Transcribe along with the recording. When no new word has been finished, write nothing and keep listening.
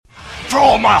For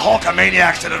all my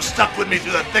Hulkamaniacs that have stuck with me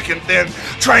through the thick and thin,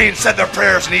 train, said their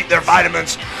prayers, and eat their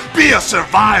vitamins, be a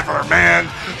survivor,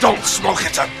 man. Don't smoke,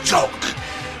 it's a joke.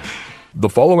 The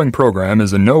following program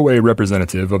is in no way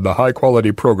representative of the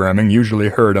high-quality programming usually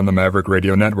heard on the Maverick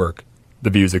Radio Network. The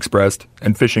views expressed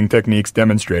and fishing techniques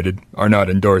demonstrated are not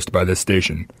endorsed by this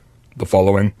station. The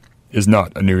following is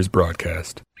not a news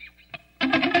broadcast.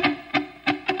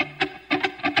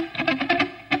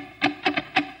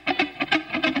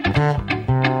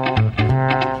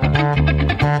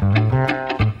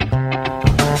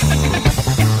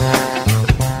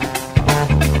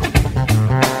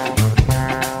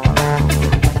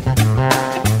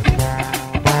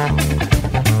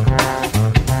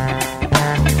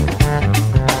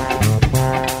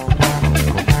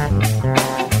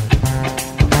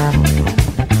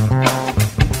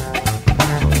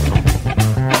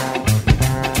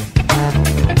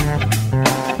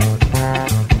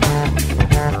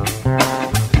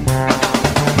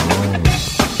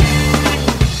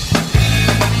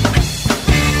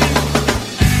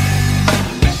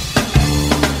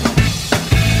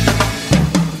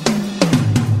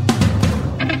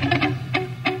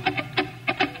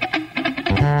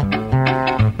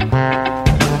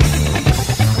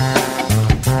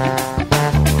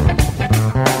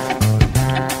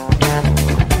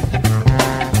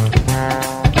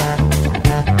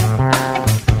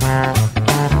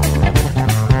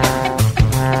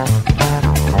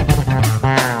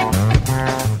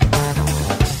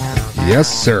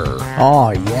 Yes, sir.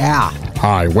 Oh, yeah.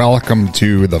 Hi, welcome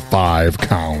to the 5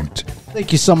 Count.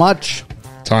 Thank you so much.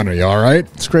 Ton, are you all right?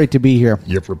 It's great to be here.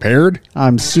 You prepared?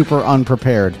 I'm super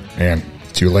unprepared. Man,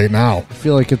 it's too late now. I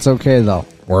feel like it's okay, though.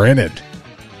 We're in it.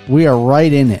 We are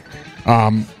right in it.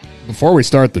 Before we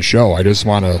start the show, I just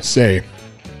want to say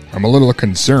I'm a little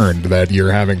concerned that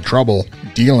you're having trouble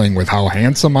dealing with how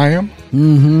handsome I am.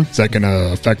 Mm-hmm. Is that going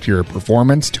to affect your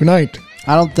performance tonight?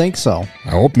 I don't think so.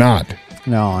 I hope not.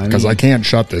 No, Because I can't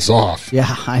shut this off.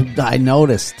 Yeah, I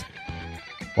noticed.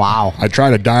 Wow. I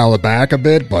try to dial it back a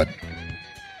bit, but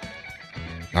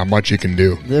not much you can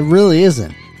do. There really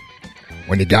isn't.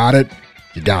 When you got it,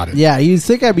 you got it. Yeah, you'd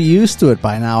think I'd be used to it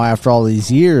by now after all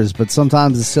these years, but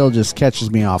sometimes it still just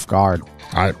catches me off guard.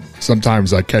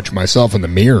 Sometimes I catch myself in the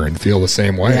mirror and feel the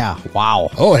same way. Yeah, wow.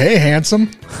 Oh, hey,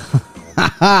 handsome.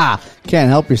 Ha!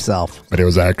 Can't help yourself. But it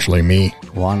was actually me.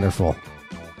 Wonderful.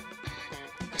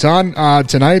 Ton,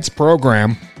 tonight's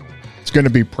program is going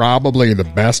to be probably the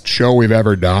best show we've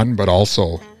ever done, but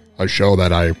also a show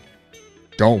that I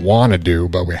don't want to do,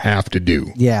 but we have to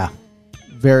do. Yeah,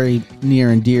 very near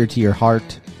and dear to your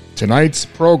heart. Tonight's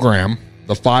program,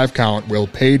 the 5 Count, will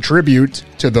pay tribute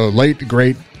to the late,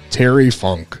 great Terry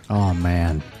Funk. Oh,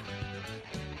 man.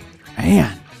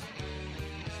 Man.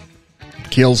 It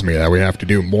kills me that we have to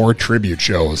do more tribute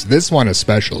shows. This one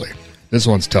especially. This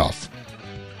one's tough.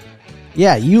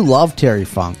 Yeah, you love Terry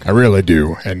Funk. I really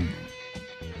do, and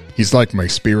he's like my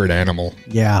spirit animal.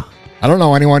 Yeah. I don't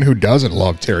know anyone who doesn't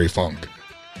love Terry Funk.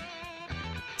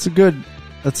 That's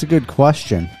a good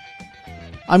question.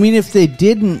 I mean, if they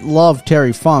didn't love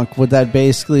Terry Funk, would that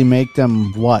basically make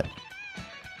them what?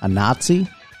 A Nazi?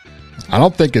 I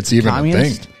don't think it's even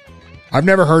Communist? a thing. I've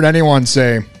never heard anyone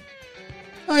say,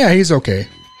 "Oh yeah, he's okay."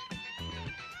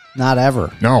 Not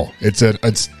ever. No, it's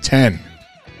 10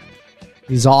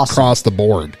 He's awesome. across the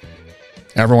board.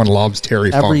 Everyone loves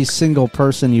Terry Every Funk. single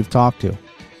person you've talked to.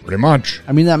 Pretty much.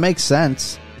 I mean, that makes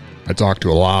sense. I talk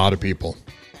to a lot of people,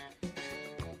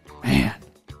 Man.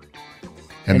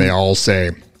 and they all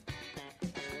say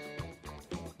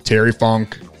Terry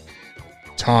Funk,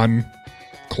 Ton,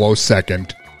 close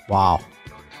second. Wow.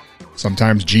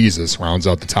 Sometimes Jesus rounds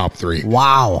out the top 3.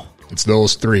 Wow. It's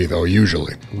those 3, though,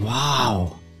 usually.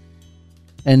 Wow.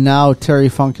 And now Terry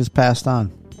Funk has passed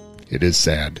on. It is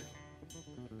sad.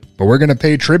 But we're going to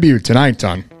pay tribute tonight,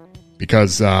 Ton,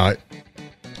 because I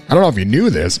don't know if you knew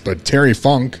this, but Terry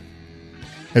Funk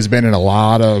has been in a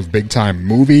lot of big-time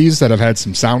movies that have had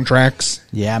some soundtracks.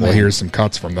 Yeah, man. We'll hear some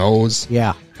cuts from those.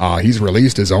 Yeah. He's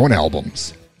released his own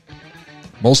albums,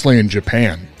 mostly in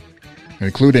Japan,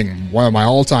 including one of my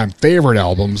all-time favorite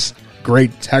albums,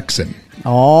 Great Texan.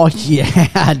 Oh,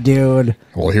 yeah, dude.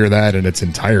 We'll hear that in its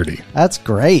entirety. That's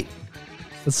great.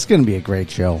 This is going to be a great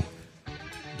show.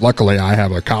 Luckily, I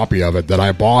have a copy of it that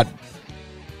I bought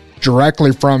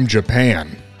directly from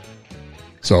Japan.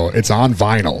 So it's on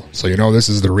vinyl. So you know this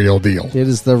is the real deal. It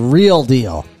is the real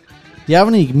deal. Do you have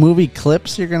any movie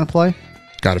clips you're going to play?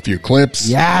 Got a few clips.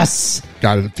 Yes.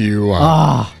 Got a few,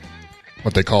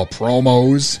 what they call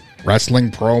promos,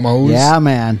 wrestling promos. Yeah,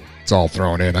 man. It's all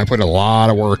thrown in. I put a lot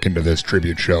of work into this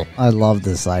tribute show. I love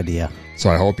this idea.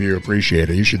 So I hope you appreciate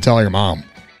it. You should tell your mom.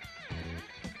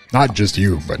 Not just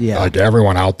you, but Yeah. like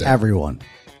everyone out there. Everyone.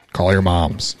 Call your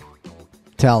moms.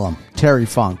 Tell them. Terry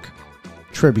Funk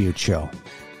tribute show.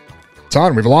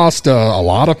 Ton, we've lost a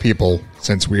lot of people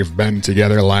since we've been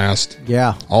together last.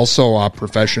 Yeah. Also,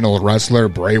 professional wrestler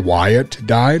Bray Wyatt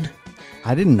died.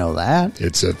 I didn't know that.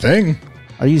 It's a thing.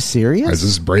 Are you serious? Is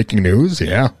this breaking news?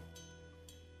 Yeah.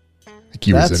 I think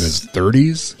he was in his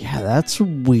 30s. Yeah, that's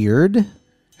weird.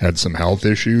 Had some health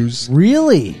issues.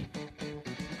 Really?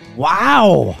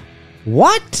 Wow.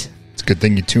 What? It's a good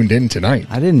thing you tuned in tonight.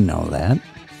 I didn't know that.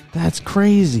 That's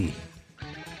crazy.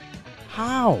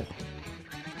 How?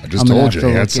 I just I'm gonna told have you he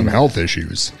to had look some into health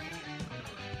issues.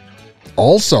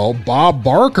 Also, Bob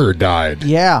Barker died.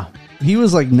 Yeah. He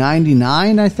was like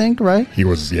 99, I think, right? He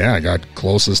was, got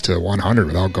closest to 100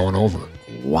 without going over.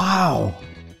 Wow.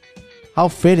 How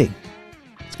fitting.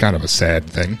 It's kind of a sad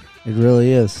thing. It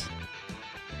really is.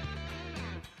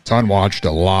 Ton watched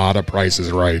a lot of Price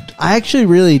is Right. I actually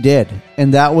really did.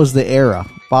 And that was the era.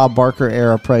 Bob Barker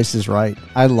era, Price is Right.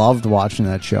 I loved watching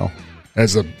that show.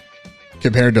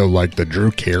 Compared to like the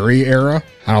Drew Carey era,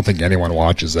 I don't think anyone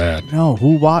watches that. No,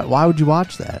 why would you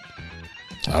watch that?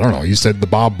 I don't know. You said the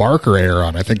Bob Barker era,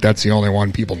 and I think that's the only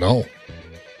one people know.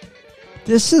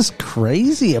 This is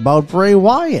crazy about Bray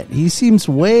Wyatt. He seems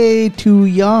way too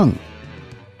young.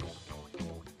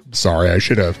 Sorry, you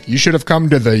should have come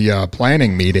to the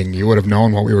planning meeting. You would have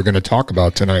known what we were going to talk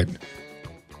about tonight.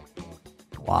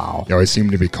 Wow. You always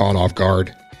seem to be caught off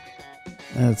guard.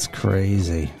 That's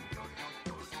crazy.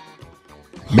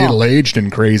 Middle-aged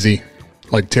and crazy,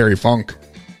 like Terry Funk.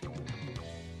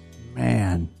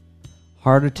 Man.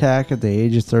 Heart attack at the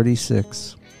age of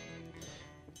 36.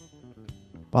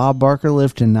 Bob Barker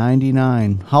lived to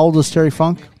 99. How old is Terry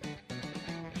Funk?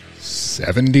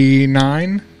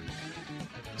 79?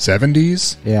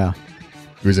 70s? Yeah.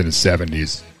 He was in his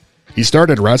 70s. He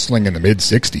started wrestling in the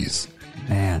mid-60s.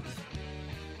 Man.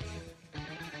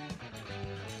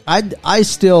 I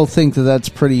still think that that's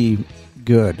pretty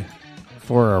good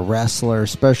for a wrestler,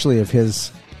 especially of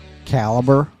his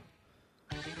caliber.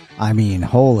 I mean,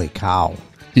 holy cow.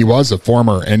 He was a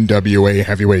former NWA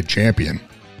heavyweight champion.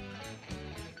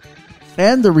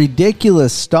 And the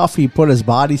ridiculous stuff he put his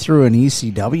body through in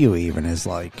ECW even is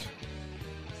like,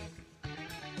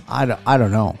 I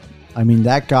don't know. I mean,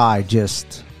 that guy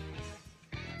just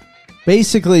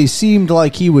basically seemed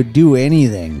like he would do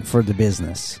anything for the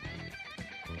business.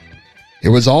 It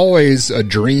was always a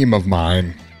dream of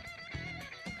mine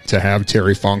to have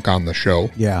Terry Funk on the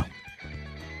show. Yeah.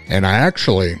 And I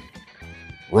actually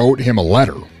wrote him a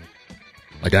letter.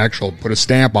 Like, put a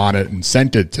stamp on it and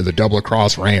sent it to the Double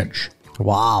Cross Ranch.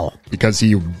 Wow. Because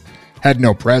he had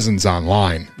no presence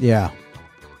online. Yeah.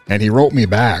 And he wrote me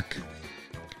back.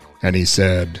 And he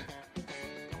said,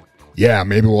 yeah,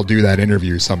 maybe we'll do that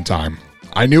interview sometime.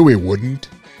 I knew he wouldn't.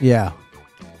 Yeah.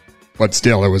 But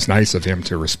still, it was nice of him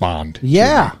to respond.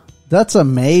 Yeah. That's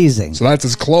amazing. So that's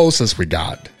as close as we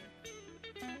got.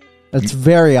 That's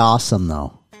very awesome,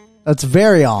 though. That's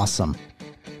very awesome.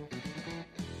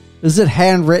 Is it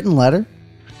handwritten letter?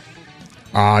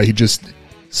 He just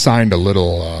signed a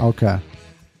little... Okay.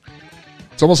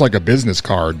 It's almost like a business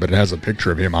card, but it has a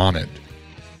picture of him on it.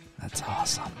 That's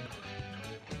awesome.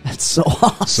 That's so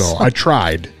awesome. So I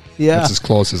tried. Yeah. That's as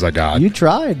close as I got. You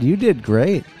tried. You did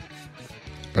great.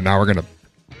 But now we're going to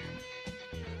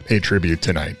pay tribute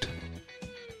tonight.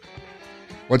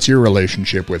 What's your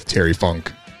relationship with Terry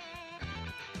Funk?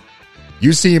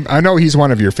 I know he's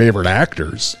one of your favorite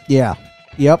actors. Yeah.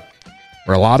 Yep.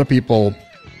 Where a lot of people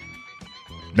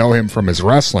know him from his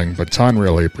wrestling, but Ton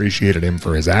really appreciated him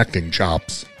for his acting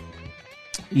chops.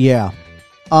 Yeah.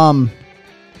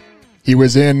 He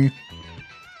was in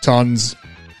Ton's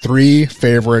 3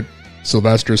 favorite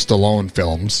Sylvester Stallone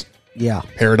films. Yeah.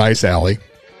 Paradise Alley.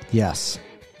 Yes.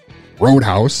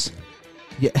 Roadhouse.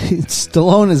 Yeah.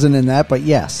 Stallone isn't in that, but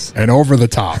yes. And Over the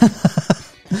Top.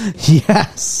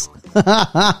 Yes.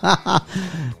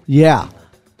 Yeah.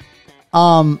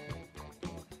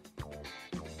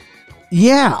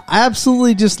 Yeah, I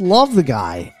absolutely just love the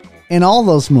guy in all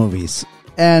those movies.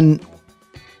 And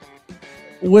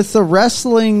with the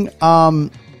wrestling,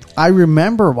 I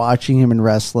remember watching him in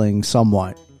wrestling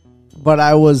somewhat, but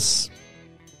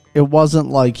it wasn't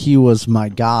like he was my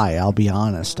guy, I'll be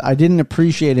honest. I didn't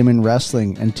appreciate him in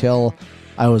wrestling until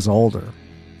I was older.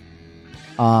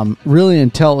 Really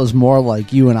until it was more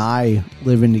like you and I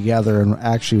living together and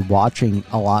actually watching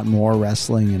a lot more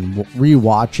wrestling and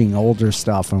rewatching older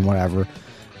stuff and whatever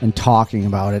and talking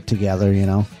about it together, you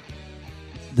know.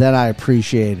 Then I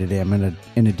appreciated him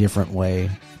in a different way.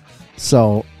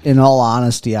 So, in all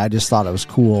honesty, I just thought it was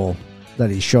cool that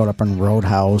he showed up in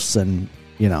Roadhouse and,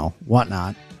 you know,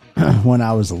 whatnot. when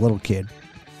I was a little kid.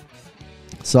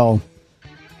 So,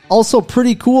 also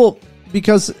pretty cool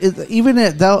because even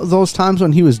at those times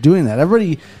when he was doing that,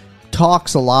 everybody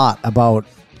talks a lot about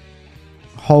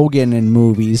Hogan in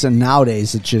movies, and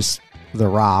nowadays it's just The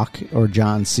Rock or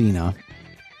John Cena.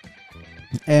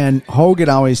 And Hogan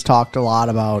always talked a lot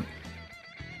about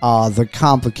the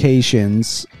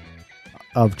complications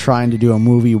of trying to do a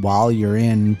movie while you're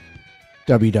in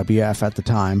WWF at the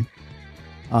time.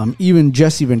 Even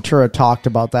Jesse Ventura talked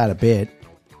about that a bit.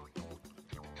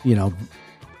 You know,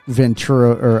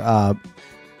 Ventura or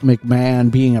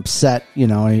McMahon being upset, you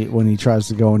know, when he tries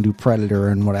to go and do Predator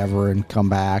and whatever and come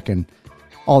back and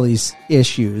all these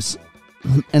issues.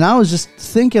 And I was just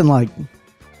thinking, like,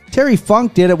 Terry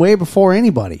Funk did it way before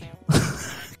anybody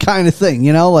kind of thing,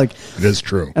 you know, like it is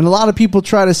true. And a lot of people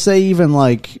try to say even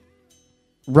like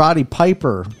Roddy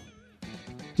Piper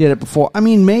did it before. I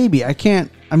mean, maybe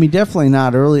definitely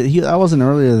not early. I wasn't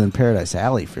earlier than Paradise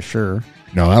Alley for sure.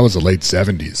 No, that was the late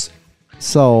 70s.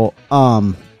 So,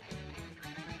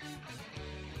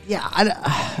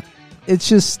 yeah, it's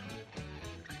just,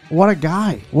 what a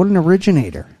guy. What an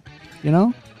originator, you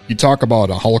know? You talk about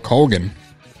a Hulk Hogan.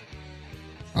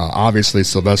 Obviously,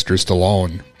 Sylvester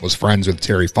Stallone was friends with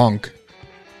Terry Funk,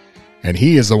 and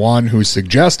he is the one who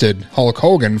suggested Hulk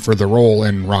Hogan for the role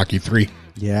in Rocky III.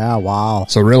 Yeah, wow.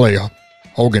 So really,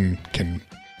 Hogan can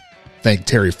thank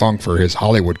Terry Funk for his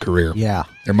Hollywood career. Yeah.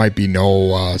 There might be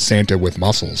no Santa with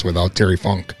muscles without Terry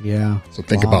Funk. Yeah. So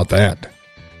think about that.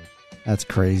 That's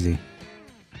crazy.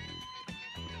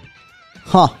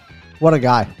 Huh. What a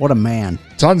guy. What a man.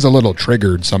 Son's a little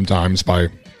triggered sometimes by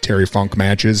Terry Funk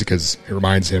matches because it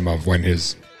reminds him of when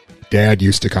his dad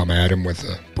used to come at him with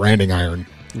a branding iron.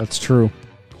 That's true.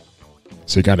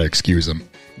 So you got to excuse him.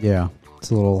 Yeah. It's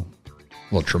a little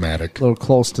traumatic. A little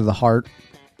close to the heart.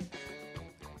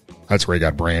 That's where he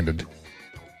got branded.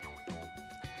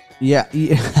 Yeah.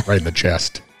 Right in the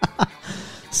chest.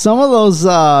 Some of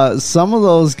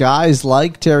those guys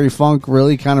like Terry Funk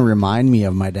really kind of remind me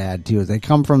of my dad too. They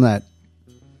come from that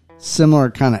similar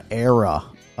kind of era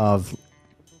of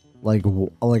like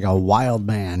a wild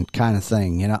man kind of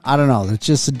thing. You know, I don't know. It's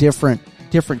just a different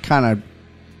kind of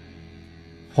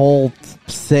whole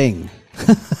thing.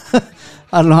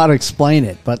 I don't know how to explain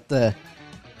it, but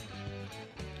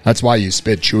that's why you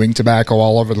spit chewing tobacco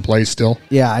all over the place still?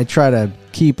 Yeah, I try to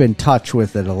keep in touch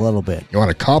with it a little bit. You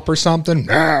want a cup or something?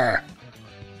 Nah.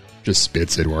 Just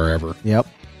spits it wherever. Yep.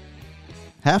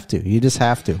 Have to. You just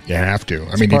have to. You have to.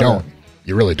 I mean, you don't.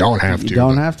 You really don't have to. You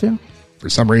don't have to? For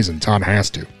some reason, Ton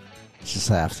has to. Just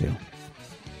have to.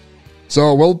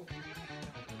 So we'll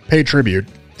pay tribute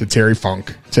to Terry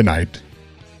Funk tonight.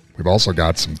 We've also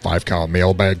got some 5-count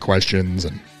mailbag questions,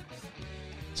 and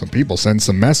some people send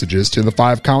some messages to the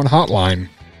 5-count hotline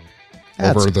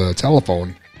over the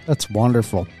telephone. That's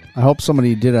wonderful. I hope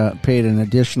somebody paid an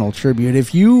additional tribute.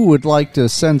 If you would like to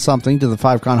send something to the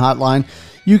 5-count hotline,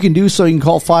 you can do so. You can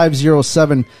call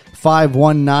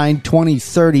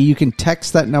 507-519-2030. You can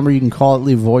text that number. You can call it,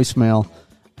 leave voicemail.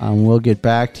 We'll get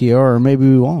back to you, or maybe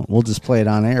we won't. We'll just play it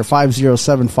on air.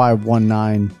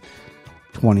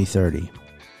 507-519-2030.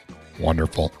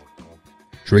 Wonderful.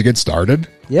 Should we get started?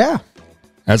 Yeah.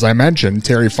 As I mentioned,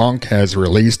 Terry Funk has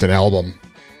released an album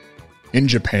in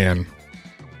Japan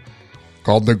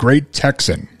called The Great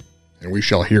Texan, and we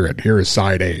shall hear it. Here is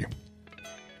side A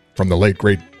from the late,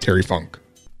 great Terry Funk.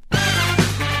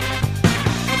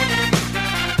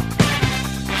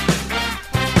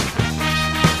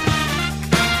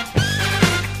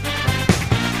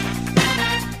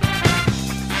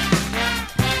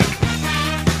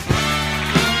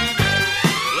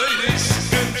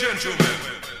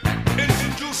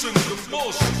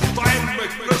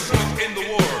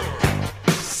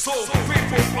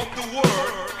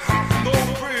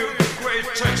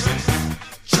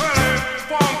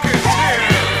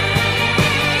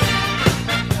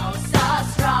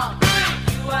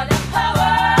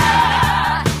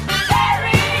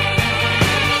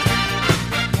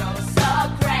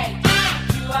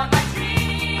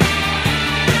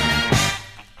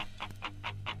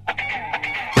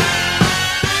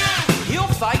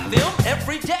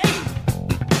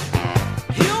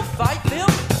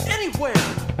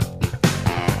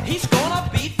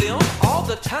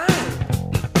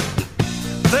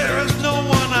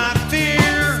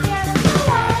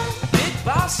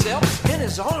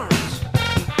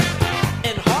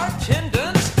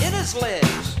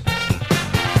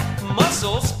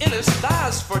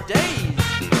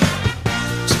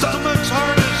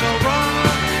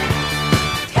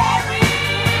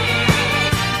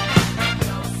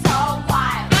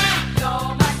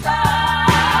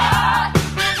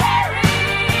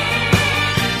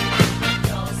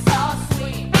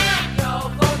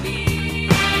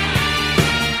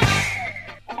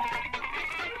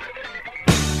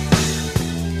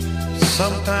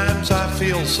 Sometimes I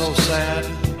feel so sad.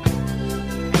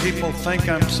 People think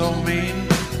I'm so mean.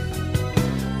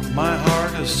 My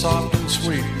heart is soft and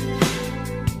sweet,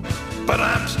 but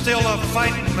I'm still a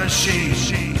fighting machine.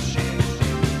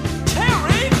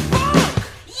 Terry Funk!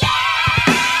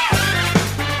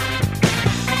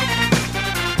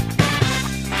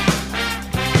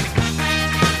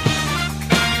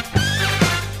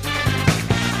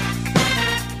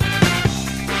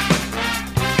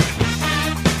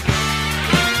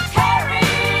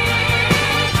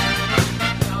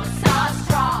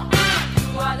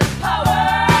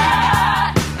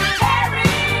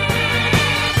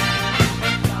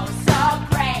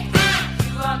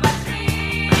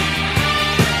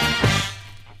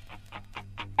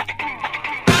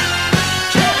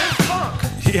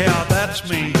 Yeah, that's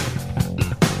me.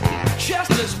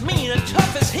 Just as mean and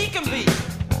tough as he can be.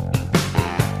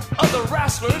 Other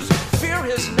wrestlers fear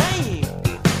his name.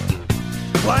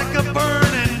 Like a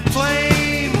burning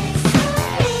flame.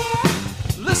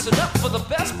 Listen up for the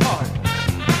best part.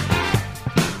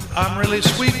 I'm really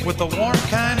sweet with a warm,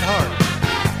 kind heart.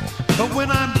 But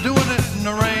when I'm doing it in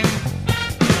the ring,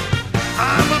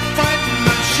 I'm a fighting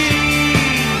machine.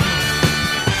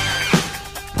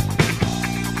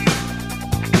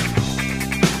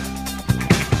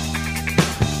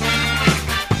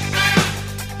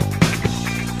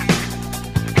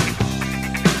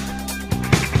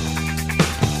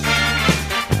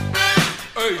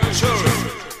 Hey, Cherry,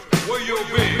 where you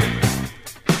been?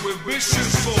 We miss you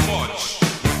so much.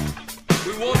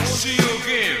 We want to see you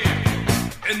again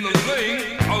in the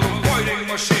ring of the fighting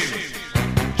machine.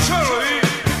 Cherry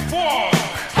Funk!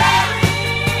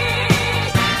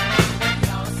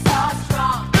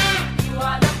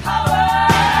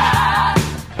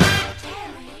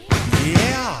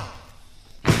 Yeah.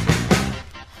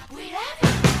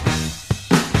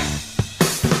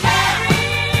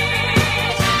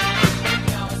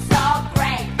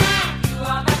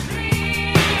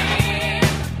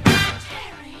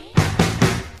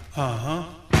 Uh-huh.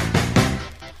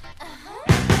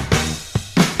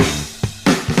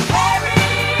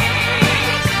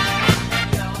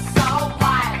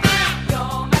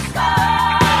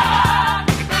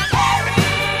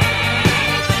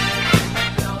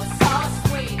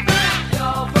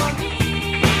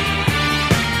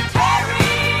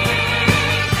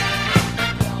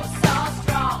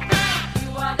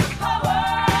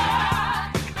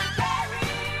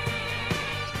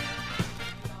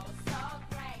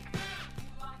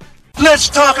 Let's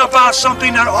talk about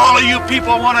something that all of you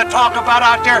people want to talk about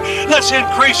out there. Let's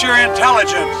increase your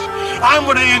intelligence. I'm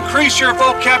going to increase your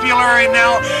vocabulary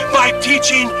now by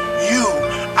teaching you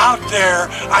out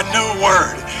there a new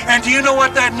word. And do you know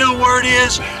what that new word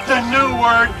is? The new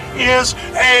word is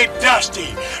a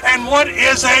dusty. And what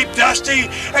is a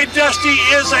dusty? A dusty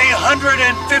is a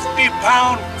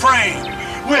 150-pound frame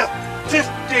with 50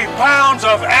 pounds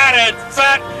of added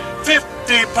fat, 50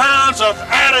 pounds of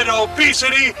added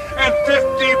obesity, and 50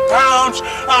 pounds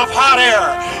of hot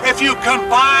air. If you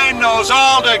combine those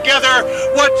all together,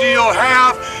 what do you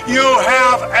have? You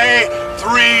have a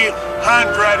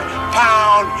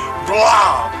 300-pound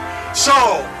blob.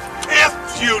 So, if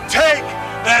you take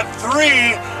that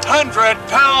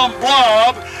 300-pound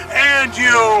blob and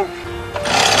you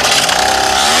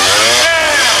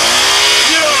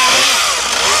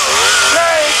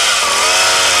take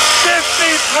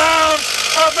 50 pounds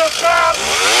of the fat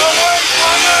away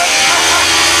from it,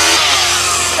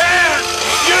 and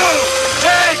you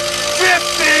take 50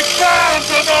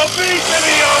 pounds of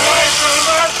obesity away from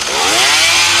it,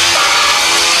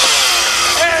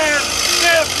 and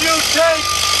if you take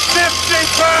 50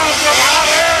 pounds of hot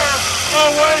air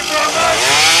away from it,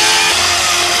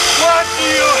 what do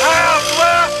you have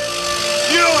left?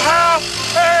 You have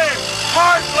a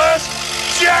heartless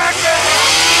jackass!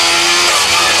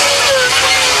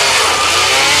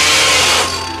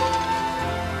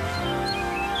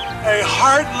 A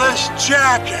heartless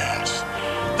jackass.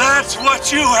 That's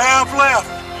what you have left.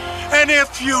 And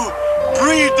if you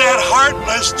breed that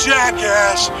heartless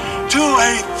jackass to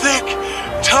a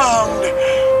thick-tongued,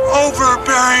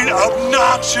 overbearing,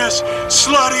 obnoxious,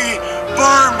 slutty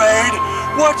barmaid,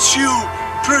 what you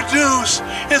produce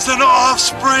is an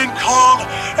offspring called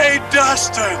a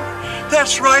Dustin.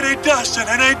 That's right, a Dustin.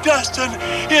 And a Dustin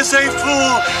is a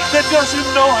fool that doesn't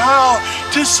know how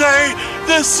to say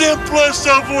the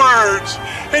simplest of words.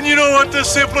 And you know what the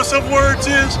simplest of words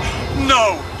is?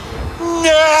 No.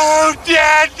 No,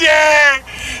 Daddy!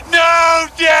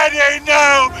 No, Daddy,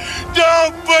 no!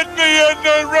 Don't put me in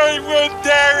the ring with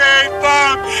Terry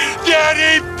Funk!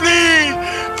 Daddy, please!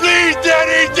 Please,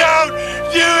 Daddy, don't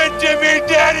do it to me,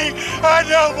 Daddy! I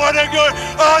don't want to go.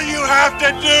 All you have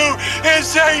to do is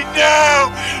say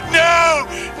no, no,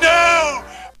 no.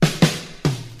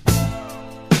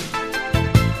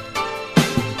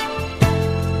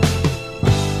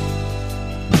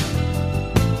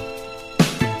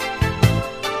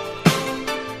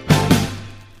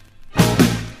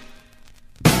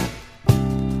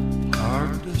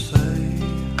 Hard to say,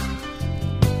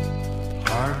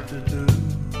 hard to do.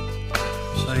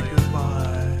 Say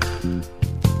goodbye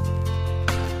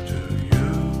to you.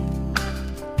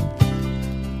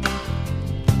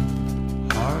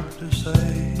 Hard to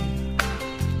say,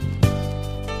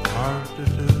 hard to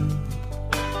do.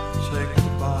 Say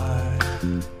goodbye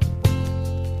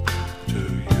to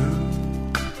you.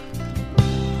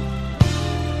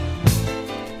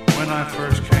 When I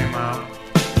first came out,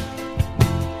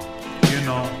 you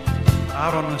know,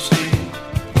 out on the scene,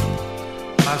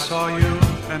 I saw you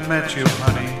and met you,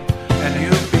 honey, and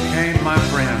you became my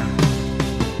friend.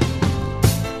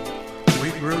 We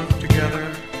grew together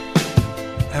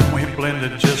and we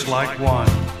blended just like one.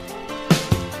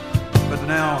 But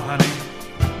now, honey,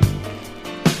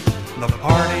 the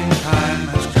parting time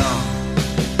has come.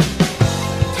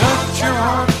 Touch your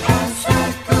heart and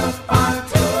say goodbye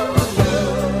to you.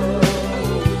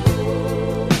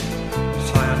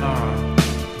 Sayonara,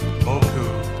 boku,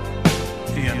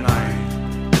 ianai.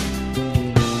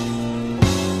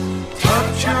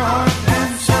 Touch your heart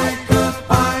and say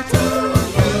goodbye to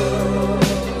you.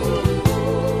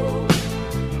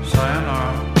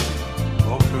 Sayonara,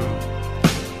 boku,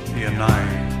 ianai.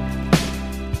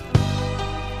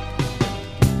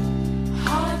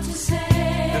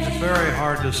 It's very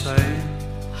hard to say,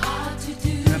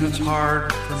 and it's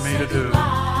hard for me to do,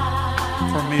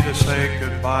 for me to say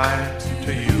goodbye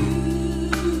to you.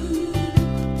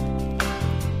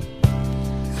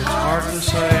 It's hard to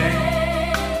say,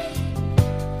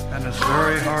 and it's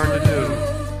very hard to do,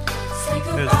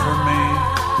 is for me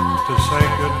to say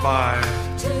goodbye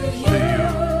to you.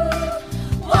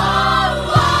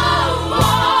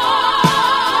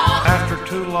 After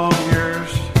 2 long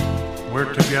years,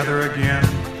 we're together again.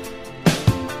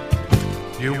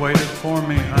 You waited for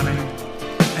me, honey,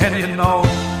 and you know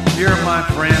you're my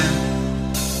friend.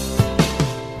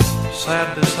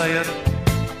 Sad to say it,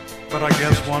 but I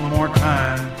guess one more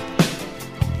time,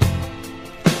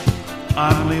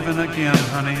 I'm leaving again,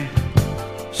 honey.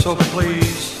 So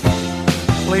please,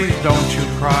 please don't you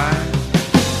cry.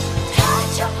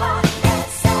 Touch your heart and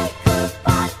say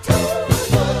goodbye to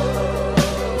you.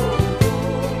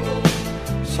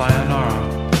 Sayonara,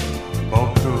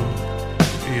 boku,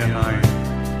 ianai.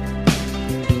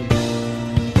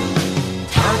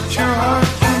 Touch your heart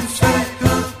and say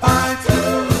goodbye to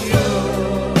you.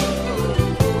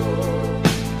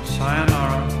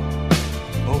 Sayonara,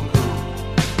 boku,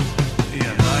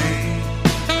 ianai.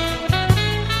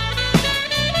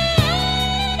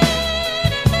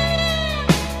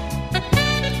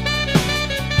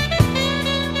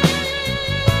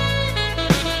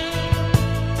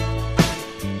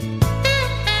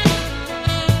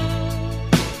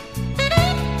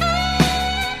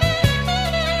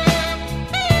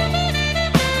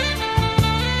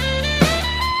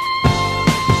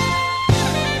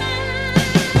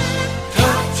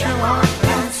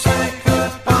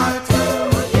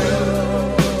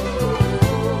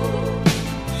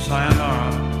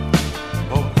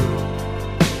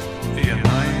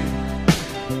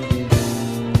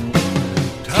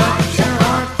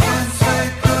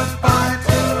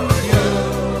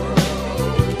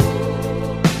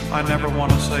 I never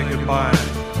want to say goodbye.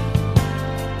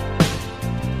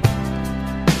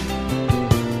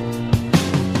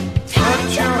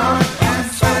 Touch your heart and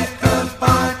say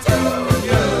goodbye to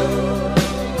you.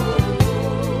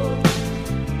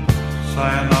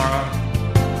 Sayonara,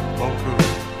 boku,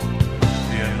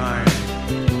 ianai.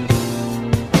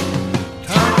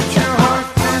 Touch your heart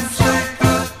and say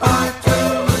goodbye to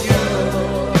you.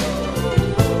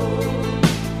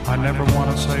 I never want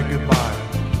to say goodbye.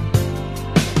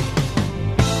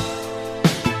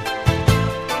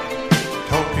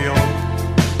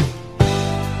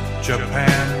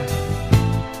 Japan.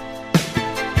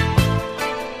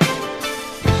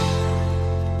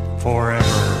 Forever.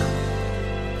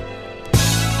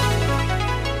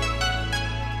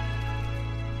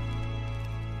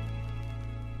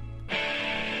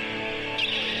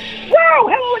 Whoa,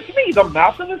 hello, it's me, the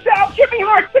Mouse of the South, Jimmy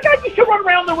Hart, the guy used to run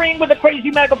around the ring with the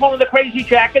crazy megaphone and the crazy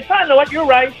jackets. I know what, you're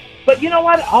right. But you know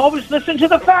what? Always listen to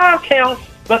the 5 count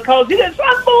because it is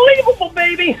unbelievable,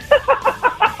 baby.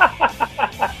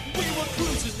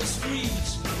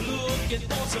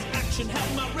 Some action,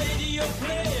 had my radio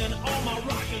playing, all my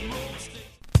rock and roll sticks.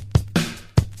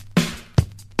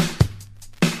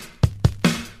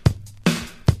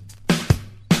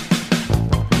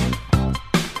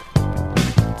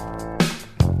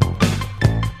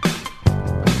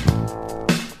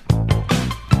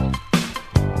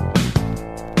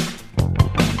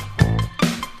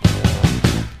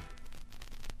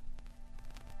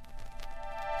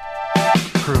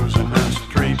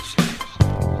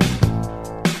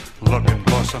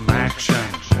 some action.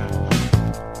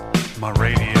 My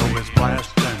radio is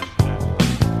blasting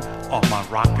on my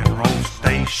rock and roll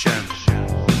station.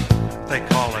 They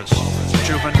call us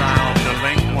juvenile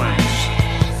delinquents.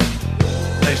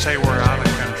 They say we're out of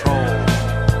control.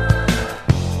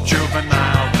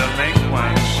 Juvenile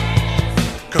delinquents.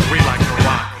 'Cause we like to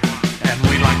rock and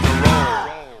we like to roll.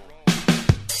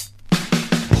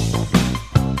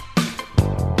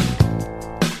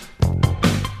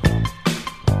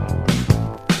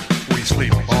 We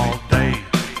sleep all day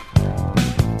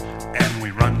and we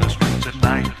run the streets at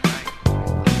night.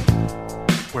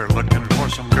 We're looking for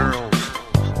some girls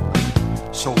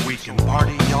so we can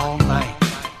party all night.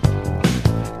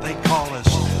 They call us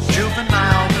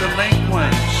juvenile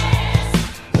delinquents.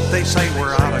 They say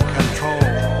we're out of control.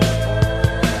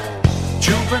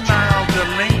 Juvenile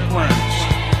delinquents.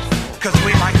 'Cause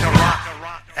we like to rock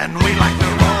and we like to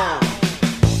roll.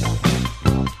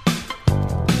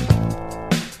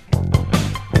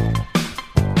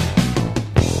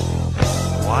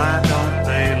 Why don't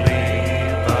they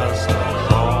leave us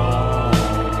alone?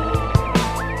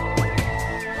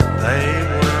 They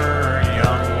were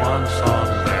young once on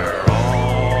their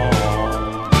own.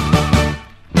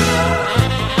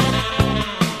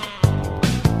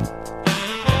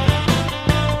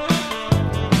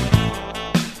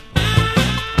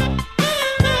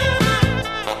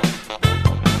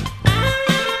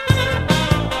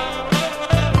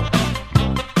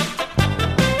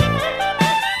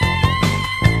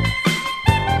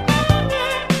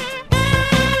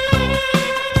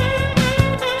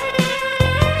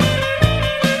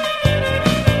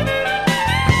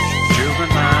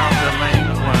 Juvenile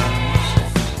delinquents.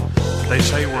 They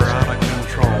say we're out of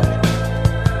control.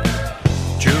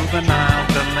 Juvenile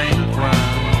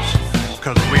delinquents.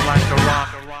 'Cause we like to rock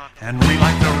and we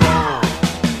like to roll.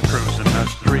 Cruising the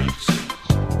streets,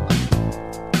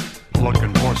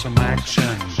 looking for some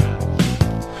action.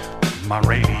 My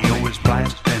radio is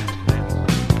blasting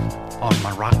on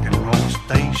my rock and roll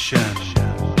station.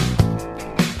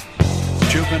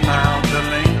 Juvenile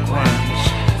delinquents.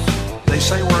 They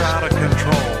say we're out of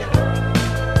control.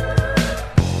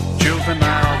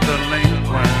 Juvenile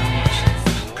delinquents.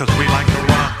 'Cause we like to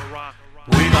rock,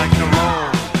 we like to roll.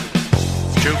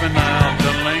 Juvenile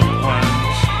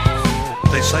delinquents.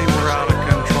 They say we're out of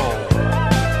control.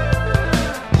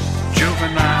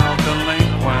 Juvenile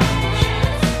delinquents.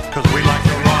 'Cause we like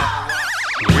to rock,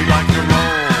 we like to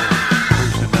roll.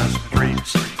 Cruising the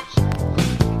streets,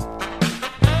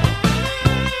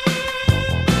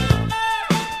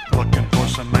 looking for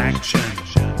some action.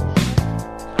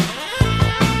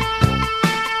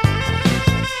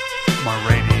 My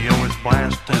radio is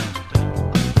blasting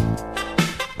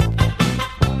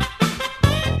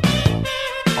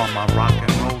on my rock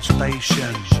and roll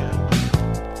station.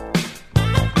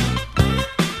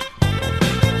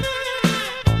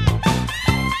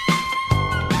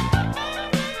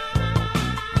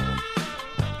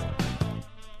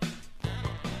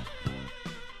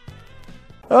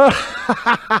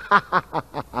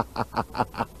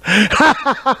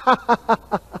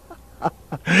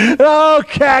 Oh,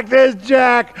 Cactus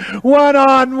Jack,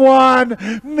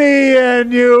 1-on-1, me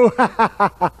and you.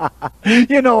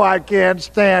 You know I can't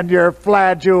stand your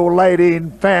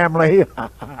flagellating family.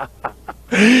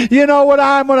 You know what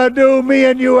I'm going to do, me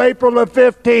and you, April the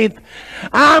 15th?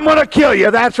 I'm going to kill you.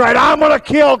 That's right. I'm going to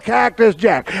kill Cactus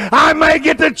Jack. I may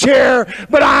get the chair,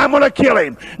 but I'm going to kill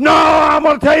him. No, I'm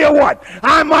going to tell you what.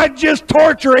 I might just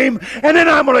torture him, and then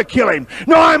I'm going to kill him.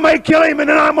 No, I may kill him, and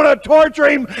then I'm going to torture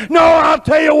him. No, I'll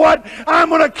tell you what. I'm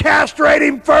going to castrate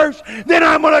him first, then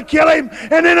I'm going to kill him,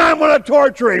 and then I'm going to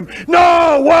torture him.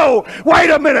 No, whoa, wait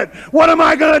a minute. What am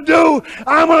I going to do?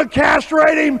 I'm going to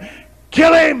castrate him,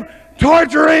 kill him,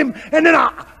 torture him, and then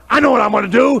I know what I'm going to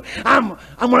do. I'm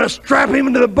going to strap him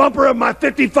into the bumper of my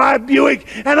 55 Buick,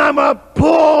 and I'm going to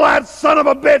pull that son of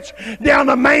a bitch down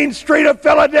the main street of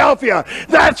Philadelphia.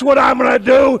 That's what I'm going to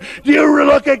do. Do you ever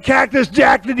look at Cactus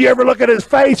Jack? Did you ever look at his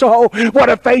face? Oh, what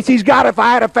a face he's got. If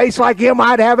I had a face like him,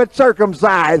 I'd have it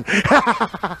circumcised.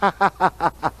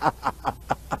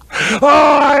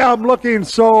 Oh, I am looking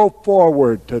so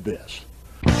forward to this.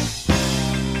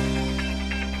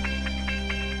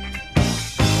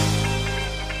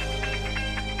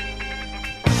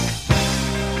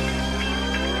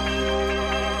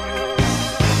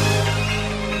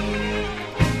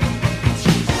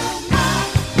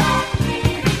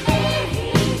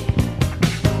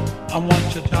 I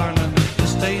want you, darling, to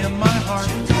stay in my heart.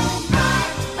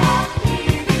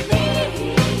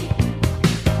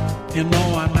 You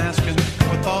know I'm asking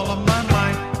with all of my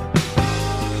might.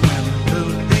 And too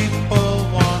deep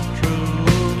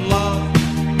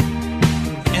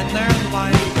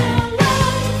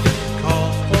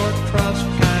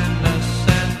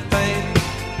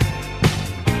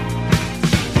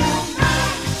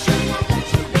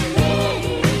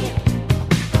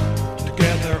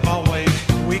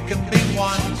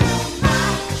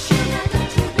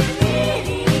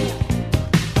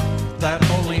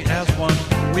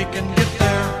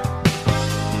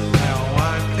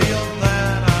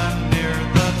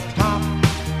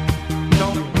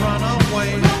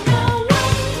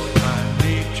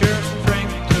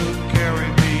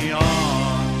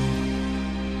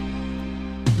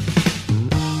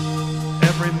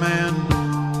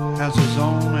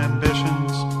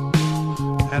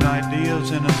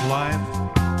life.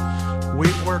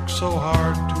 We've worked so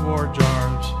hard towards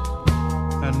ours,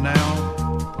 and now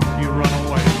you run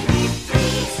away.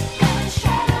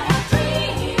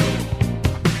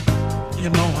 You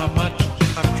know how much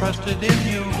I've trusted in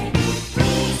you.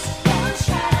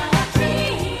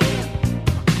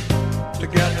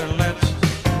 Together let's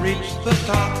reach the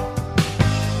top.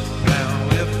 Now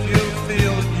if you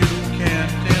feel you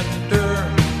can't endure,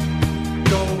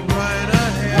 go right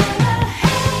ahead,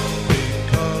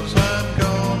 because I'm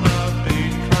gonna be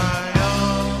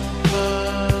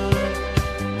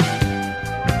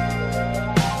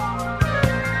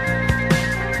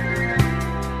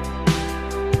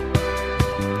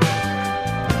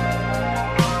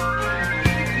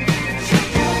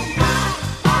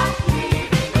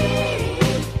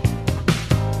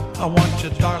I want you,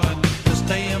 darling, to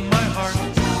stay in my heart.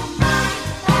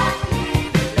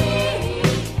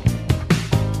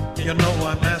 You know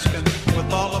I'm asking with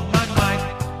all of my might.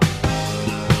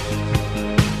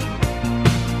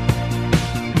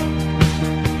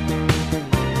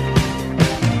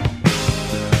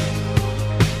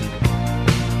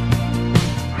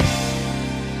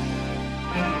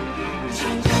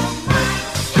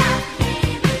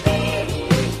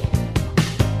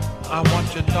 I want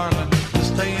you, darling, to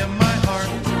stay in my heart.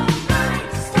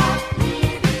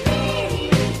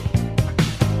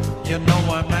 You know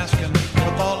I'm asking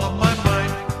with all of my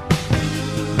might.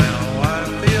 Now I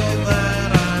feel that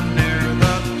I'm near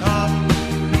the top.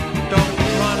 Don't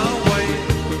run away.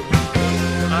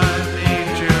 I need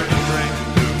your strength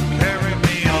to carry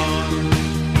me on.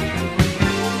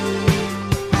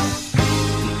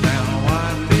 Now I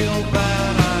feel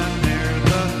that I'm near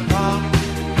the top.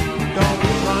 Don't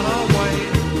run away.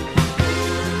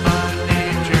 I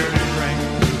need your strength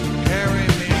to carry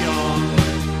me on.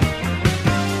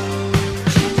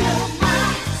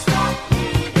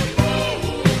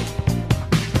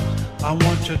 I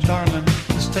want you, darling,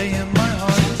 to stay in my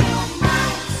heart.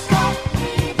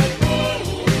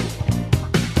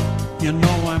 You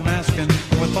know I'm asking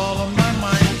with all of my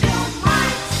might.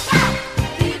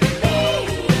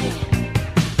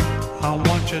 I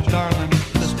want you, darling,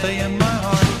 to stay in my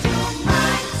heart.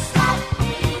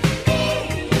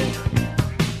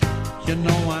 You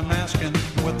know I'm asking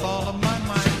with all of my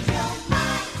might.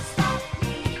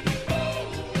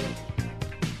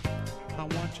 I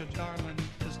want you, darling,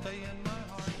 to stay in my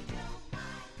heart.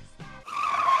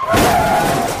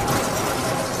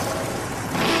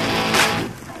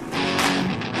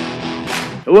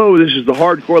 Hello, this is the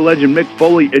hardcore legend Mick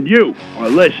Foley, and you are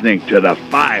listening to the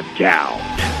 5 Count.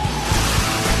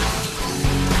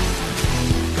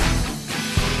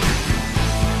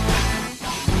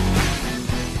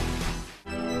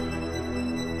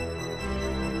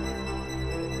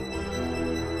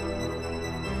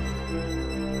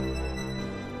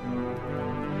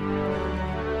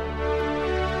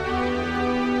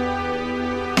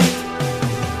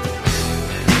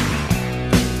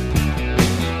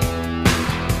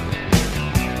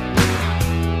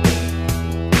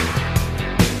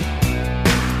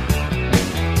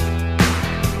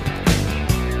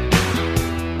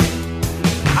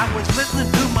 I was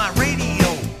listening to my radio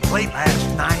late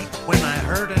last night when I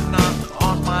heard a knock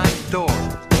on my door.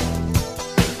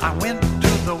 I went to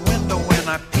the window and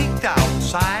I peeked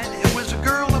outside. It was a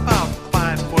girl about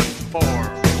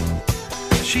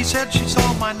 5'4". She said she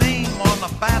saw my name on the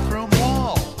bathroom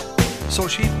wall, so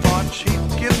she thought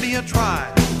she'd give me a try.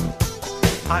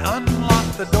 I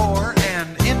unlocked the door and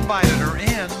invited her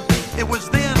in. It was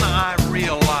then I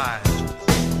realized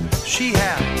she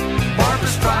had Barbra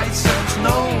Streisand's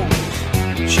nose.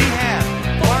 She had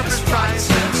Barbra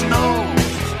Streisand's nose.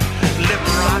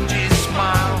 Liberace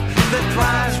smile that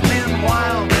drives men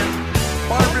wild. And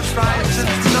Barbra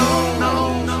Streisand's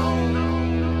nose.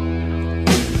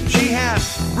 She had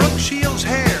Brooke Shields'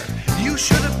 hair. You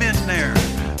should have been there.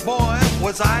 Boy,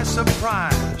 was I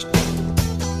surprised.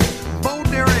 Bo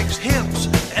Derek's hips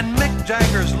and Mick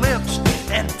Jagger's lips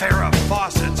and Farrah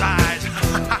Fawcett's eyes.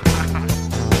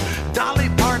 Dolly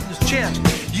Parton's chest,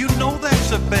 you know that's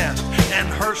the best, and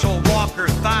Herschel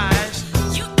Walker's thighs.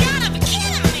 You gotta be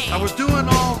kidding me! I was doing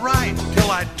all right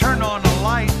till I turned on a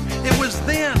light. It was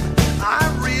then I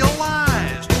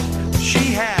realized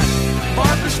she had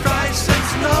Barbra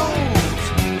Streisand's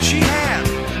nose. She had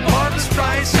Barbra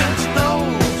Streisand's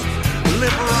nose.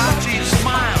 Liberace's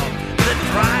smile that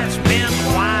drives men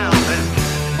wild, and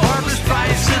Barbra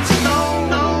Streisand's nose.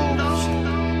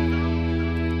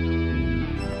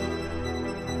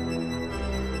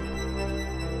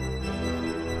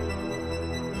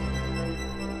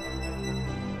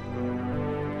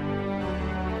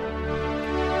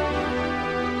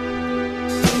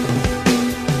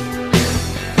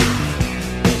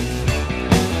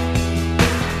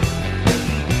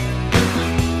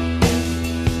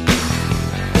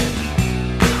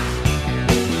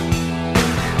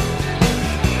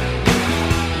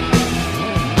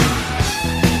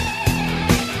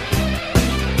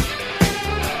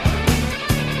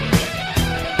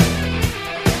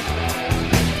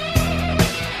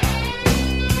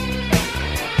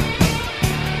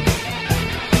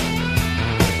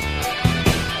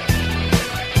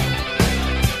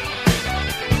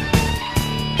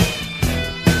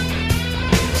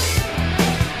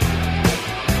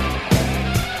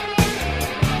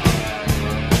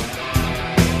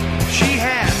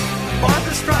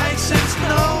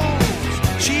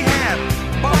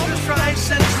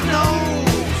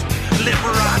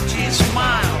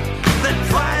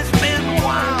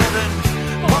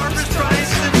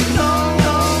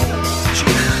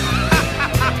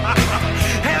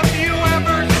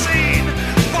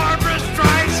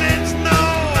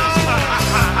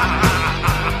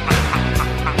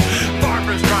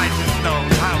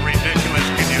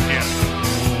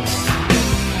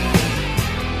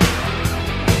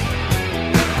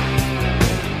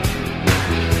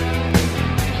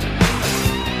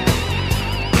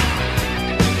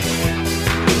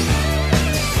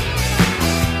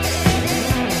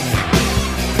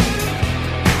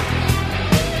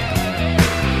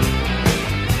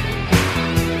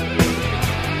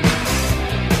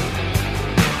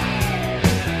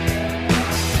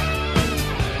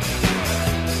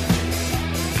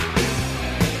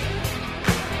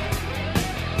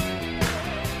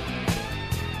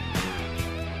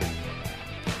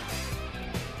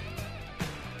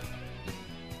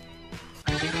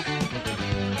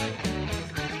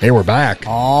 Hey, we're back.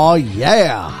 Oh,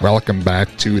 yeah. Welcome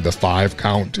back to the 5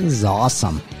 Count. This is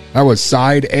awesome. That was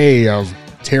side A of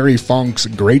Terry Funk's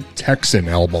Great Texan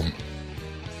album.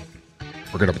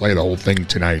 We're going to play the whole thing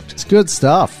tonight. It's good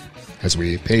stuff. As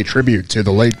we pay tribute to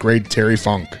the late, great Terry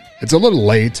Funk. It's a little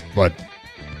late, but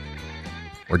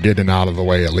we're getting out of the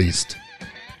way at least,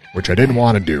 which I didn't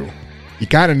want to do. You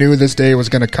kind of knew this day was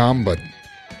going to come, but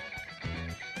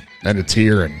then it's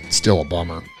here and it's still a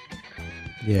bummer.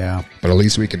 Yeah. But at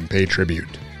least we can pay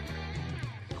tribute.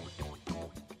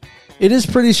 It is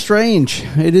pretty strange.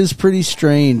 It is pretty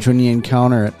strange when you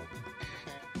encounter it.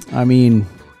 I mean,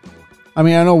 I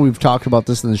know we've talked about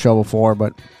this in the show before,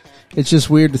 but it's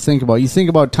just weird to think about. You think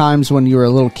about times when you were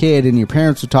a little kid and your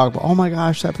parents would talk about, oh my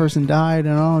gosh, that person died,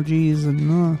 and oh geez,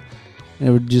 and it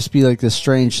would just be like this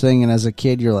strange thing. And as a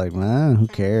kid, you're like, man, who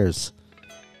cares?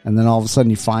 And then all of a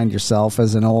sudden you find yourself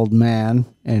as an old man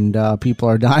and people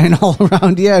are dying all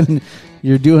around you and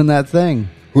you're doing that thing.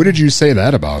 Who did you say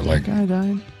that about? Like, that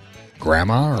guy died?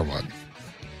 Grandma or what?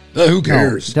 Who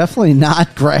cares? No, definitely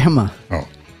not grandma. Oh.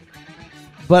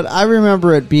 But I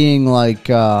remember it being like,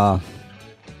 I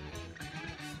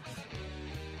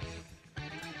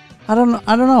don't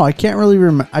know. I can't really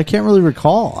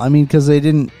recall. I mean, because they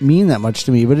didn't mean that much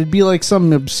to me. But it'd be like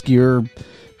some obscure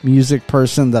music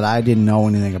person that I didn't know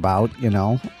anything about. You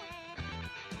know,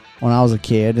 when I was a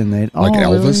kid, and they like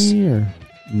Elvis. Really? Or,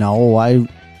 no,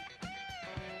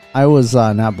 I was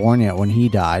not born yet when he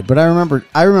died. But I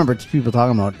remember people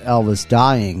talking about Elvis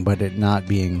dying, but it not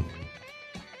being.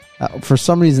 For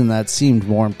some reason, that seemed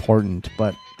more important.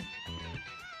 But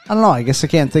I don't know. I guess I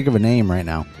can't think of a name right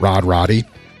now. Rod Roddy.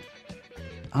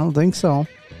 I don't think so.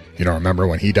 You don't remember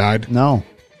when he died? No.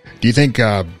 Do you think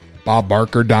Bob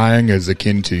Barker dying is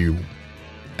akin to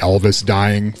Elvis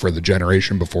dying for the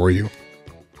generation before you?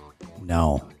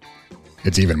 No.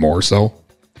 It's even more so?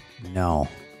 No.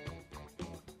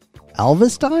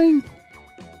 Elvis dying?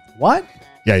 What?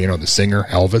 Yeah, you know the singer,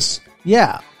 Elvis?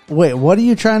 Yeah. Wait, what are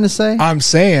you trying to say? I'm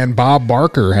saying Bob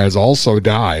Barker has also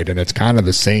died, and it's kind of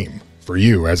the same for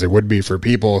you as it would be for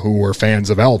people who were fans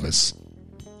of Elvis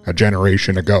a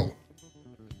generation ago.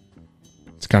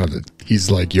 It's kind of he's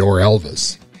like your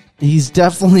Elvis. He's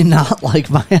definitely not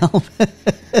like my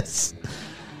Elvis.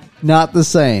 Not the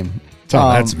same.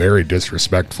 Tom, that's very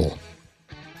disrespectful.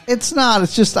 It's not.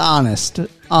 It's just honest.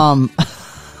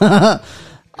 I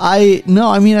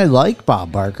like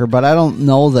Bob Barker, but I don't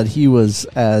know that he was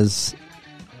as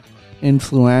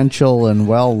influential and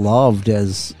well loved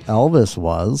as Elvis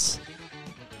was.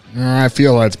 I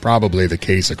feel that's probably the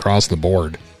case across the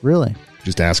board. Really?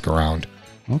 Just ask around.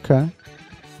 Okay.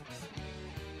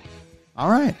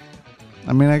 All right.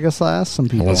 I mean, I guess I'll ask some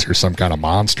people. Unless you're some kind of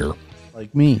monster.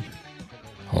 Like me.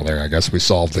 Well, there, I guess we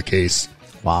solved the case.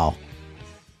 Wow.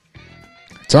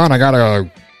 Son, I got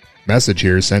a message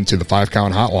here sent to the 5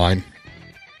 Count hotline.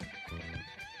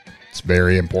 It's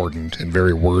very important and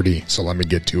very wordy, so let me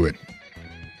get to it.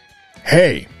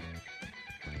 Hey,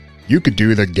 you could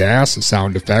do the gas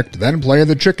sound effect, then play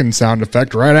the chicken sound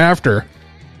effect right after.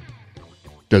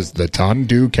 Does the ton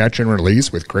do catch and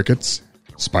release with crickets,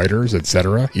 spiders,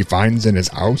 etc. he finds in his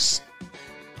house?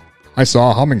 I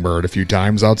saw a hummingbird a few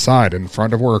times outside in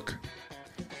front of work.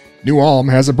 New Ulm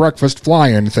has a breakfast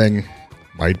fly-in thing.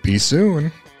 Might be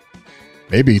soon.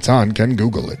 Maybe Ton can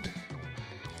Google it.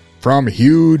 From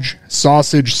Huge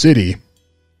Sausage City.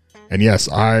 And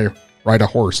yes, I ride a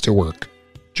horse to work.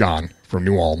 John from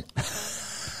New Ulm.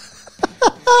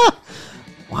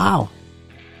 Wow.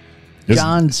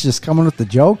 John's just coming with the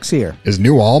jokes here. Is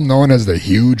New Ulm known as the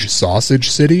Huge Sausage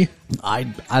City? I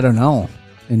don't know.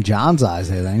 In John's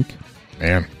eyes, I think.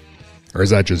 Man. Or is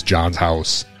that just John's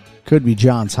house? Could be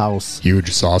John's house.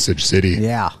 Huge Sausage City.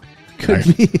 Yeah.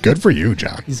 Could be. Good for you,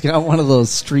 John. He's got one of those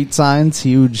street signs,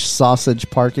 huge sausage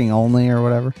parking only or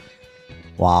whatever.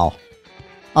 Wow.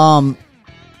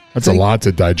 That's a lot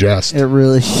to digest. It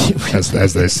really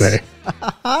as they say.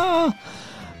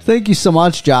 Thank you so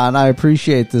much, John. I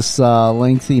appreciate this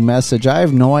lengthy message. I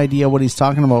have no idea what he's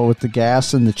talking about with the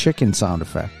gas and the chicken sound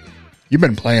effect. You've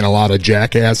been playing a lot of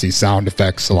jackassy sound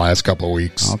effects the last couple of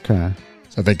weeks. Okay.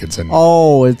 So I think it's in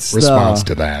response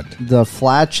to that. The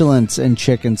flatulence and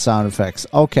chicken sound effects.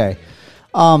 Okay.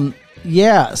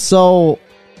 Yeah, so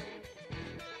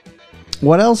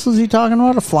what else was he talking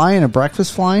about? A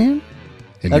breakfast fly-in?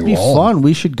 That'd be fun.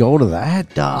 We should go to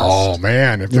that, Dust. Oh,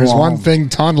 man. If there's one thing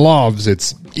Ton loves,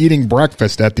 it's eating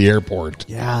breakfast at the airport.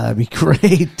 Yeah, that'd be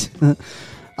great.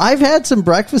 I've had some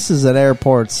breakfasts at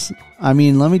airports. I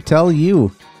mean, let me tell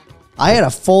you. I had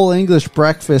a full English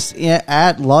breakfast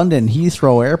at London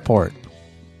Heathrow Airport.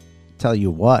 Tell you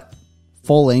what.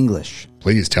 full English.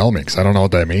 Please tell me, because I don't know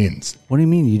what that means. What do you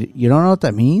mean? You don't know what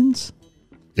that means?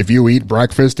 If you eat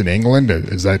breakfast in England,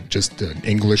 is that just an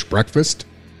English breakfast?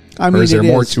 I mean, or is there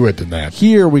more to it than that?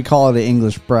 Here we call it an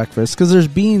English breakfast because there's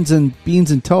beans and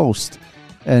toast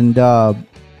and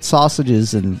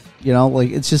sausages and, like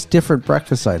it's just different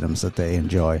breakfast items that they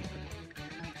enjoy.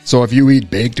 So if you eat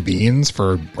baked beans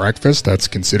for breakfast, that's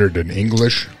considered an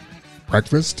English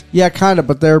breakfast? Yeah, kind of,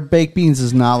 but their baked beans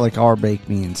is not like our baked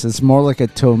beans. It's more like a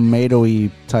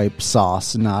tomato-y type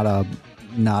sauce, not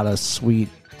a sweet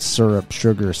syrup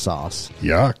sugar sauce.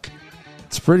 Yuck.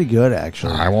 It's pretty good,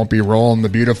 actually. I won't be rolling the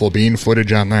beautiful bean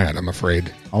footage on that, I'm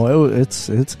afraid. Oh,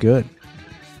 it's good.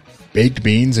 Baked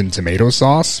beans and tomato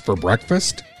sauce for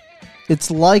breakfast?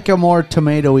 It's like a more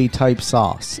tomato-y type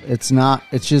sauce. It's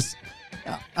just...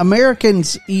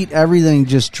 Americans eat everything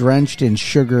just drenched in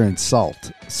sugar and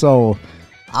salt. So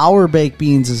our baked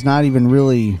beans is not even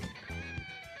really...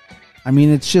 I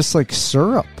mean, it's just like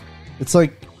syrup.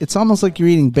 It's almost like you're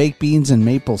eating baked beans and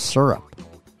maple syrup.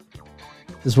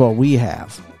 Is what we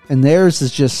have. And theirs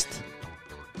is just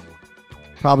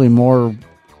probably more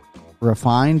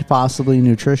refined, possibly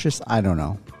nutritious. I don't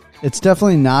know. It's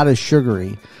definitely not as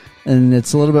sugary. And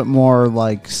it's a little bit more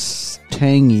like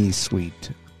tangy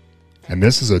sweet. And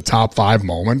this is a top 5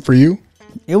 moment for you?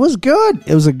 It was good.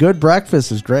 It was a good breakfast.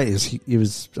 It was great.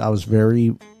 I was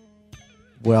very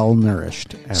well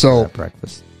nourished after that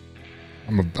breakfast.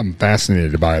 I'm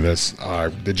fascinated by this.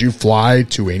 Did you fly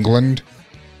to England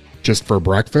just for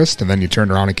breakfast and then you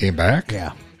turned around and came back?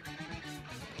 Yeah.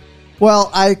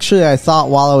 Well, I thought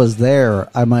while I was there,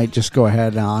 I might just go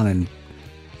ahead on and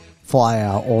fly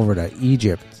out over to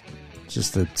Egypt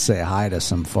just to say hi to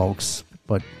some folks.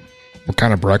 But what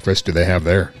kind of breakfast do they have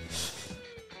there?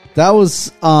 That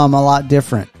was a lot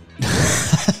different.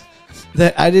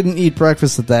 I didn't eat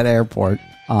breakfast at that airport.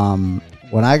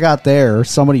 When I got there,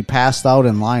 somebody passed out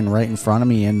in line right in front of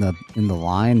me in the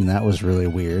line, and that was really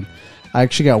weird. I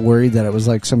actually got worried that it was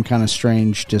like some kind of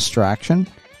strange distraction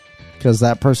because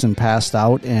that person passed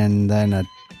out, and then a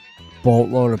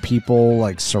boatload of people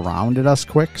like surrounded us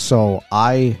quick. So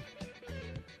I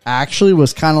actually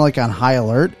was kind of like on high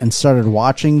alert and started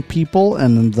watching people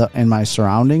and in my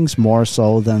surroundings more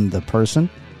so than the person.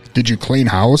 Did you clean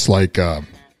house like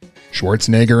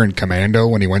Schwarzenegger in Commando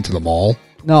when he went to the mall?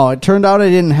 No, it turned out I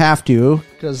didn't have to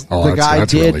because the guy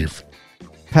did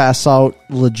pass out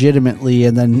legitimately,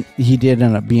 and then he did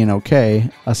end up being okay,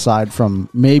 aside from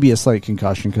maybe a slight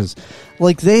concussion because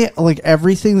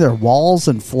everything, their walls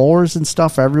and floors and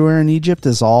stuff everywhere in Egypt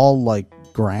is all like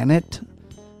granite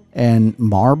and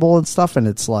marble and stuff, and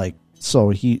it's like,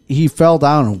 so he fell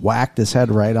down and whacked his head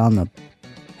right on the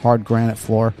hard granite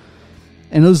floor,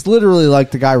 and it was literally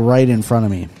like the guy right in front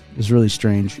of me. It was really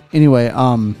strange. Anyway,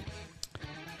 and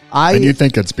you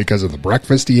think it's because of the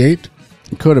breakfast he ate?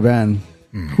 It could have been.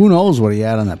 Who knows what he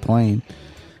had on that plane?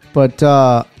 But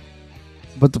the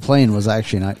plane was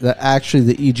actually not.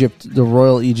 The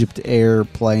Royal Egypt Air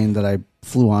plane that I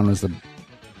flew on was the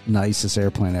nicest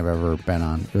airplane I've ever been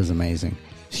on. It was amazing.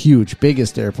 Huge,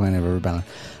 biggest airplane I've ever been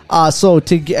on. So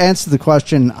to answer the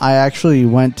question, I actually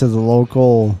went to the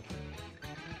local...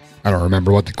 I don't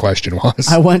remember what the question was.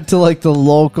 I went to like the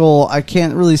local, I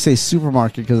can't really say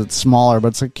supermarket because it's smaller, but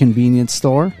it's a convenience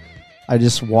store. I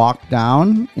just walked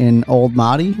down in Old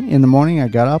Mahdi in the morning. I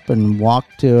got up and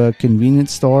walked to a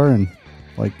convenience store and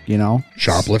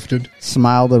shoplifted,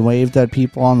 smiled and waved at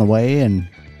people on the way and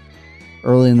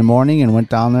early in the morning, and went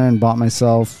down there and bought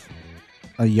myself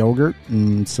a yogurt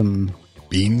and some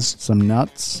beans, some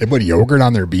nuts. They put yogurt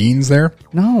on their beans there?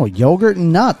 No, yogurt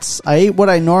and nuts. I ate what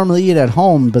I normally eat at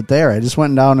home, but there, I just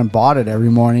went down and bought it every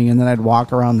morning, and then I'd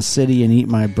walk around the city and eat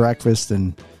my breakfast.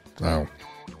 And oh,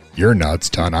 you're nuts,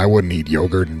 Ton. I wouldn't eat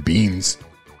yogurt and beans.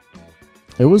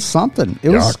 It was something. It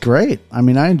was great. I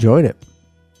mean, I enjoyed it.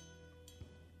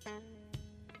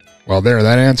 Well, there,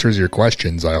 that answers your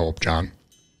questions, I hope, John.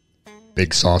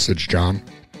 Big Sausage John.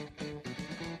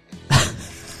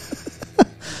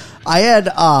 I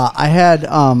had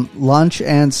lunch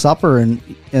and supper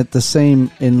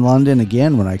in London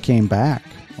again when I came back,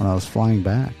 when I was flying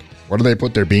back. What do they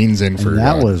put their beans in for?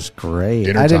 That was great.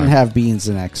 Dinner I didn't time? have beans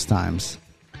the next times.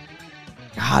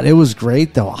 God, it was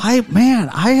great though. I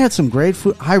had some great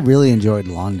food. I really enjoyed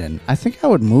London. I think I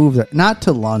would move there, not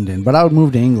to London, but I would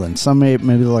move to England.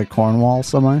 Maybe like Cornwall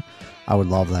somewhere. I would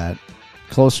love that.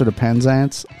 Closer to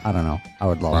Penzance. I don't know. I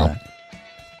would love that.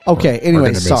 Okay.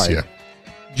 Anyway, sorry.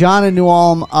 John in New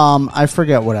Ulm, I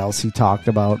forget what else he talked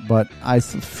about, but I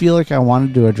feel like I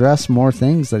wanted to address more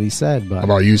things that he said. But how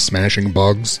about you smashing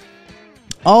bugs?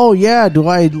 Oh, yeah. Do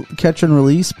I catch and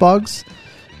release bugs?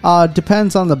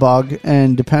 Depends on the bug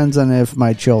and depends on if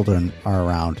my children are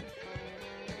around.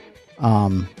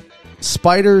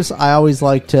 Spiders, I always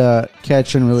like to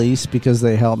catch and release because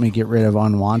they help me get rid of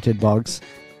unwanted bugs.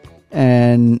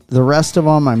 And the rest of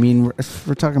them, I mean, if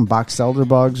we're talking box elder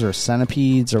bugs or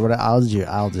centipedes or whatever,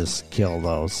 I'll just kill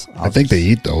those. I think they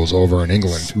eat those over in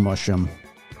England. Smush them.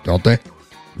 Don't they?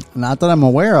 Not that I'm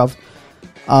aware of.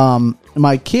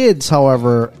 My kids,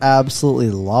 however, absolutely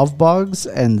love bugs,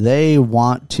 and they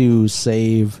want to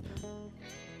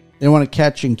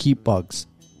catch and keep bugs.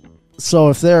 So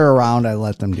if they're around, I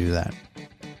let them do that.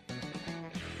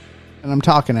 And I'm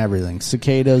talking everything.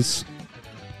 Cicadas,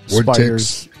 Wood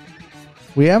spiders. ticks.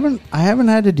 I haven't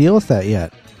had to deal with that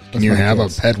yet. Can you have a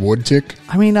pet wood tick?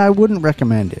 I mean, I wouldn't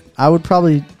recommend it. I would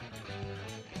probably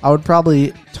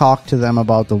talk to them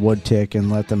about the wood tick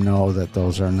and let them know that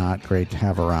those are not great to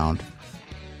have around.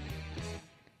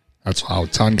 That's how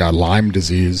Ton got Lyme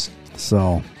disease.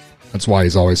 So that's why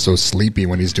he's always so sleepy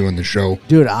when he's doing the show.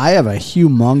 Dude, I have a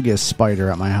humongous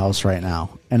spider at my house right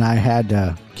now, and I had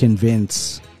to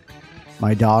convince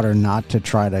my daughter not to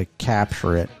try to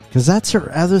capture it. Because that's her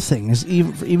other thing, is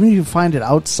even if you find it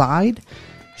outside,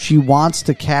 she wants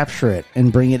to capture it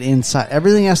and bring it inside.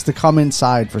 Everything has to come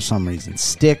inside for some reason.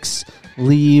 Sticks,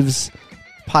 leaves,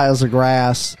 piles of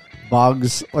grass,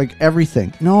 bugs, like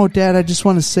everything. No, Dad, I just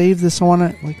want to save this. I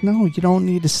want to, like, no, you don't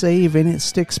need to save any.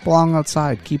 Sticks belong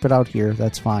outside. Keep it out here.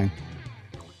 That's fine.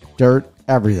 Dirt,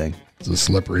 everything. It's a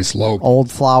slippery slope.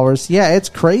 Old flowers. Yeah, it's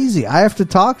crazy. I have to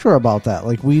talk to her about that.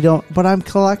 Like, but I'm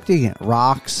collecting it.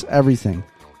 Rocks, everything.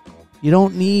 You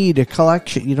don't need a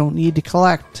collection. You don't need to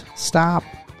collect. Stop.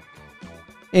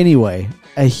 Anyway,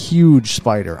 a huge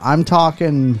spider. I'm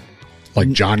talking...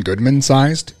 Like John Goodman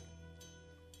sized?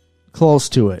 Close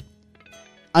to it.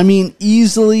 I mean,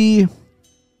 easily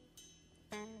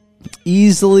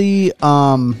 20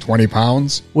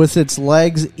 pounds? With its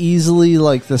legs easily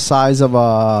like the size of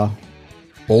a...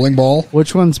 bowling ball?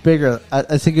 Which one's bigger?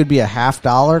 I think it'd be a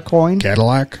 $50 coin.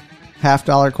 Cadillac?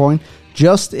 $50 coin.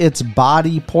 Just its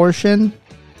body portion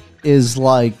is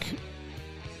like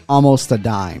almost a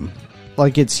dime.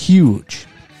 Like, it's huge.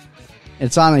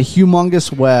 It's on a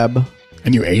humongous web.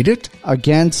 And you ate it?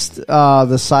 Against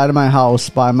the side of my house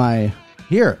by my...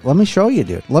 Here, let me show you,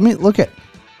 dude. Let me look at...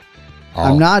 Oh.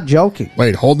 I'm not joking.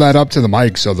 Wait, hold that up to the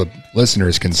mic so the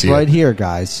listeners can see right it. Here,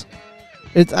 guys.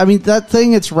 I mean, that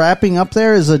thing it's wrapping up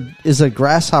there is a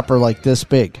grasshopper like this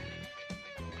big.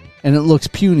 And it looks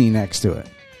puny next to it.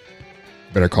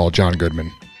 Better call John Goodman.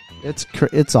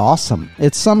 It's awesome.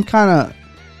 It's some kind of...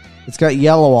 It's got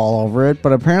yellow all over it,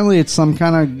 but apparently it's some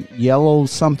kind of yellow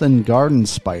something garden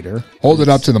spider. Hold it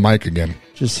up to the mic again.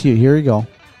 Just here you go.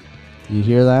 You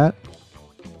hear that?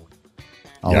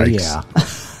 Oh, yikes. Yeah.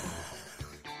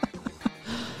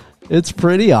 It's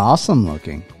pretty awesome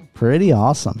looking. Pretty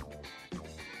awesome.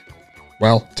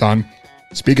 Well, Ton,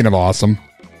 speaking of awesome...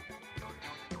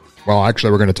 Well, actually,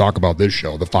 we're going to talk about this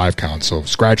show, the 5 Count, so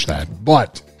scratch that.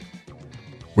 But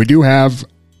we do have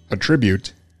a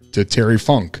tribute to Terry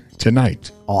Funk tonight.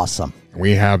 Awesome.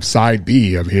 We have side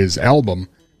B of his album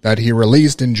that he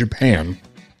released in Japan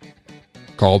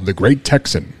called The Great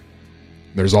Texan.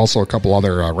 There's also a couple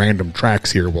other random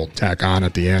tracks here we'll tack on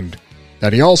at the end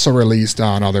that he also released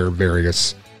on other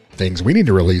various things. We need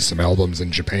to release some albums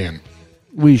in Japan.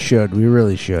 We should. We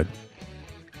really should.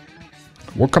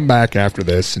 We'll come back after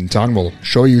this, and Ton will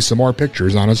show you some more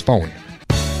pictures on his phone.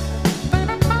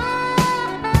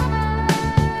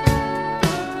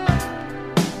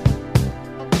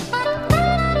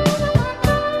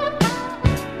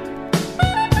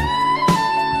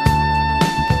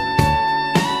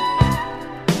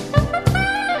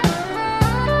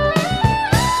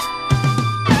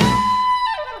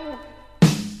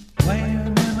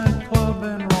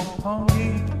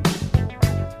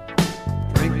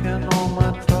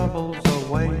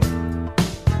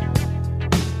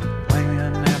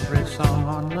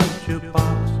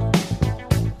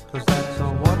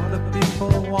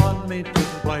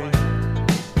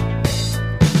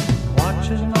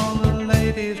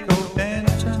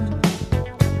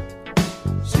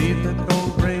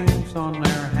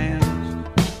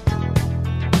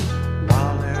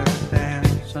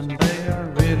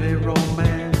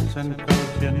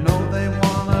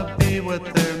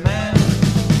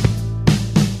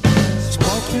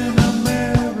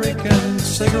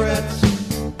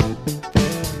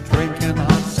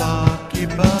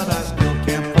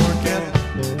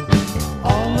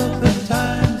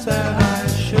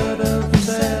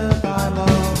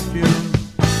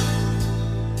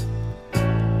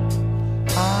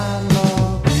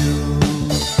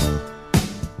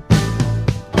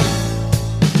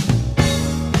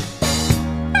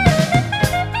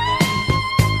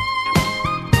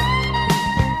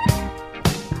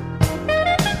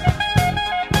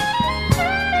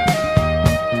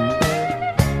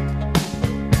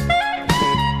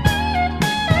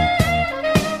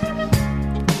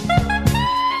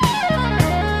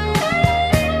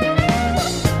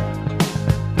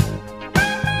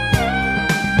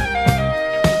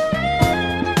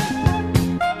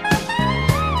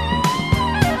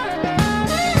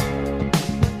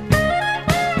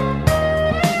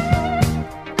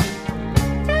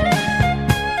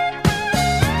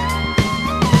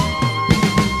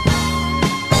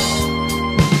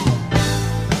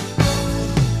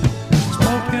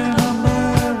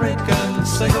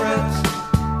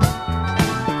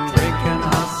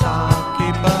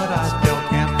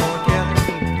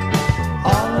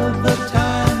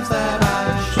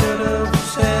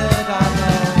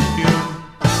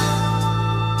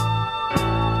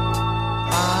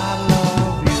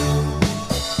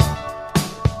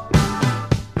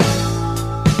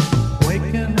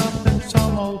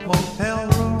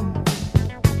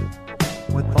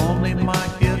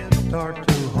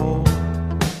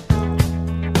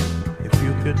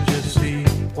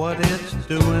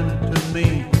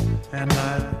 and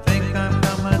I think I'm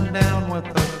coming down with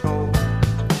a cold.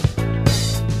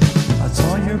 I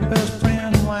saw your best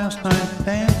friend last night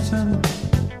dancing.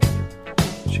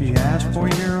 She asked for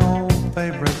your old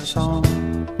favorite song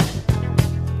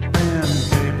and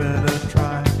gave it a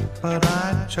try, but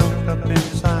I choked up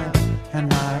inside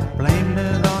and I blamed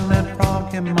it on that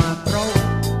frog in my throat.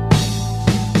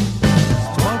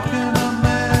 Smoking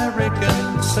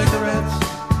American cigarettes,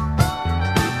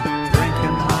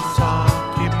 drinking hot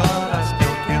sake, but I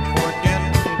still can't forget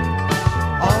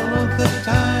all of the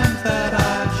times that I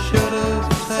should have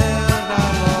said I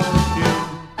love you.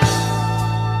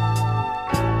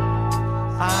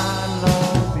 I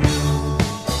love you.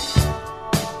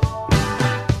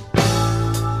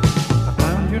 I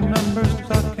found your number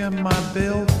stuck in my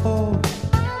billfold.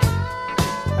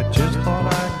 I just thought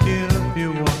I'd give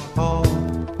you a call.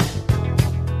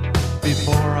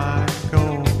 Before I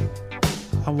go,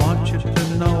 I want you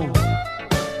to know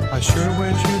I sure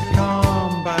wish you'd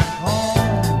come back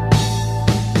home.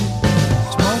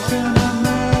 Smoking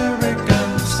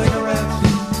American cigarettes,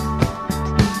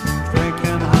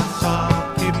 drinking hot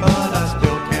sake, but I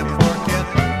still can't forget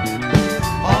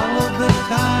all of the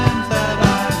times that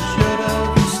I should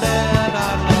have said I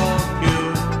love you.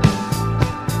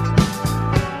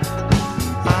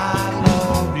 I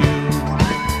love you.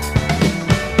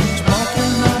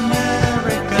 Smoking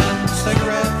American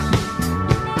cigarettes,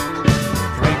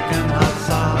 drinking hot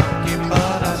sake,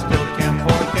 but I still can't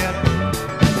forget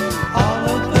all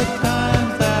of the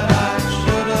times that I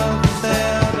should have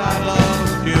said I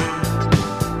love you.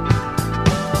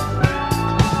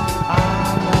 I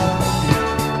love you.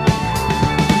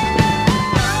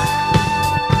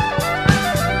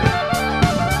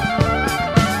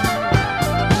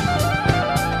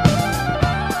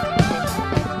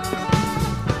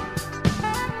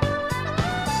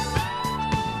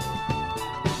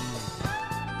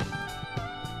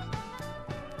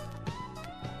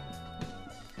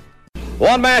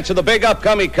 One match of the big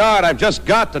upcoming card I've just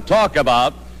got to talk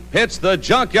about hits the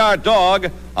Junkyard Dog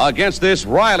against this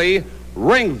Riley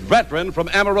ring veteran from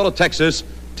Amarillo, Texas,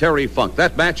 Terry Funk.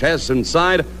 That match has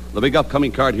inside the big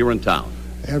upcoming card here in town.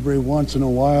 Every once in a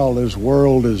while, this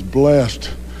world is blessed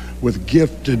with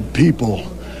gifted people.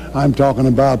 I'm talking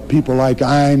about people like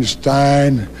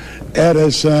Einstein,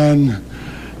 Edison,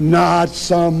 not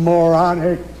some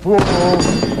moronic fool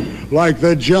like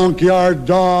the Junkyard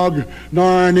Dog,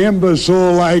 nor an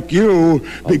imbecile like you,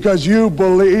 because you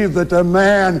believe that a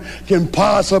man can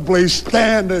possibly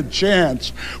stand a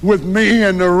chance with me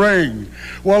in the ring.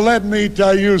 Well, let me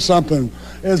tell you something.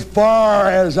 As far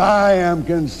as I am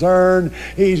concerned,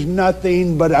 he's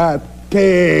nothing but a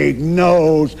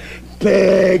pig-nosed,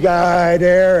 big-eyed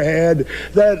airhead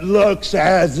that looks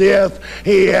as if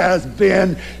he has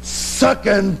been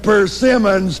sucking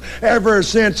persimmons ever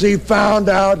since he found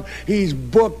out he's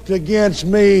booked against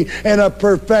me in a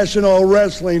professional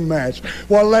wrestling match.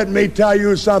 Well, let me tell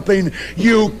you something,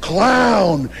 you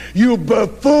clown, you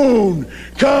buffoon,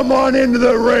 come on into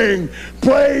the ring,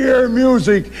 play your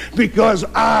music, because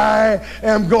I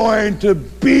am going to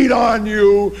beat on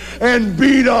you and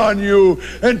beat on you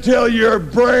until your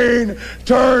brain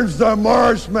turns to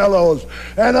marshmallows.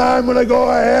 And I'm going to go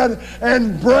ahead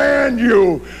and brand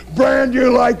you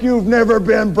like you've never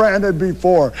been branded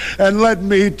before. And let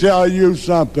me tell you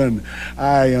something.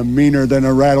 I am meaner than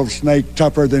a rattlesnake,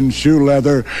 tougher than shoe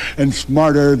leather, and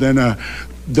smarter than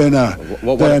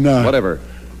whatever.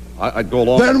 I'd go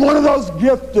along. Then one of those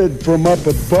gifted from up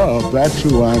above. That's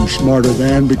who I'm smarter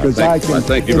than, because I can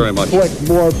thank you very much. inflict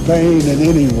more pain than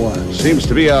anyone. Seems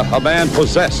to be a man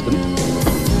possessed.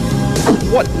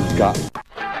 What God?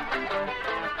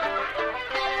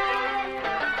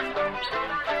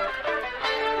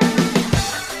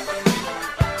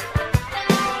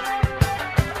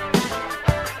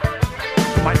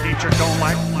 My teacher don't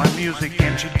like my music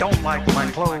and she don't like my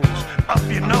clothes. Up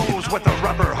your nose with a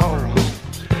rubber hose.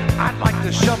 I'd like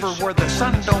to shove her where the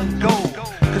sun don't go.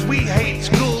 Cause we hate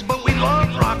school, but we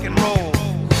love rock and roll.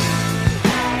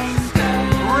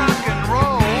 Rock and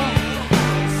roll.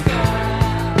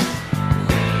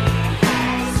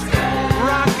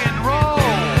 Rock and roll.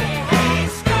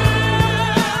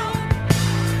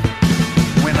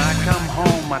 When I come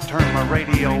home, I turn my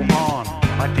radio on.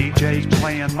 My DJ's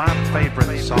playing my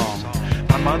favorite song.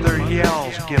 My mother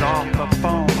yells, get off the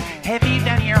phone. Have you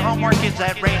done your homework? Is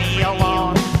that radio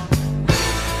on?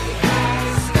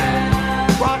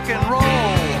 Rock and roll.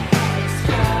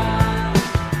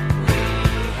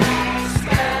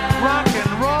 Rock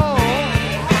and roll.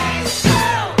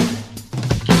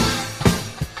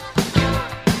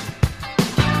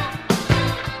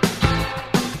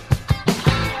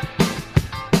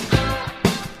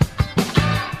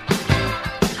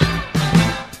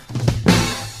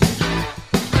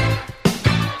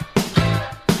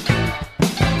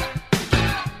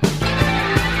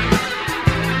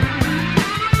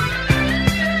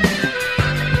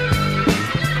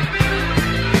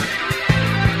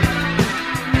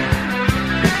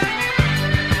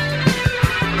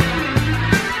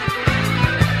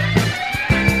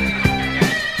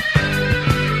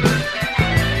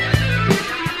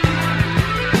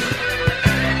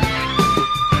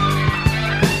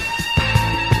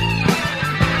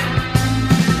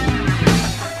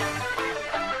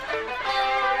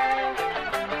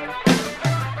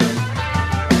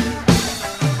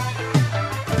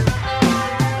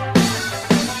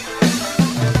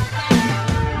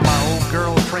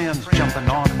 jumping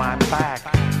on my back.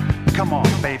 Come on,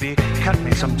 baby, cut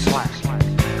me some slack.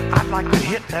 I'd like to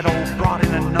hit that old broad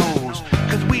in the nose,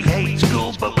 'cause we hate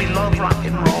school, but we love rock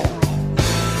and roll.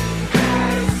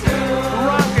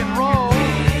 Rock and roll.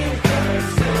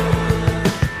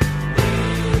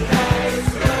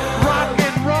 Rock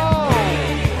and roll.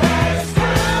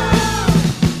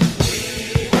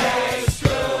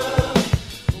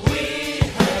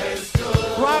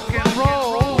 Rock and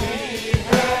roll.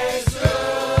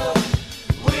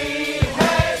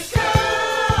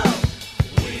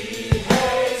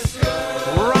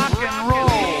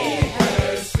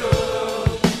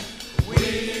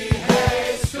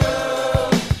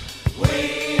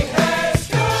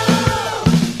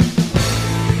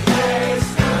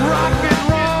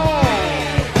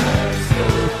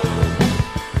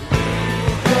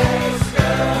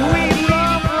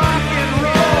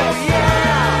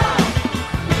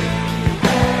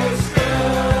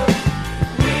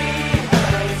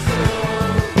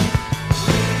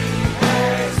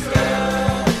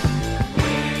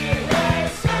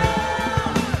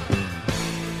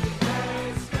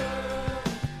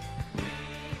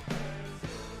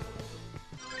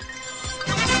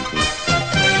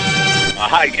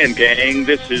 Hi again, gang.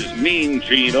 This is Mean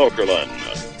Gene Okerlund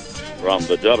from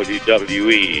the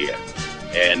WWE,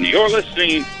 and you're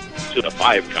listening to the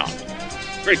 5 Count.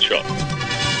 Great show.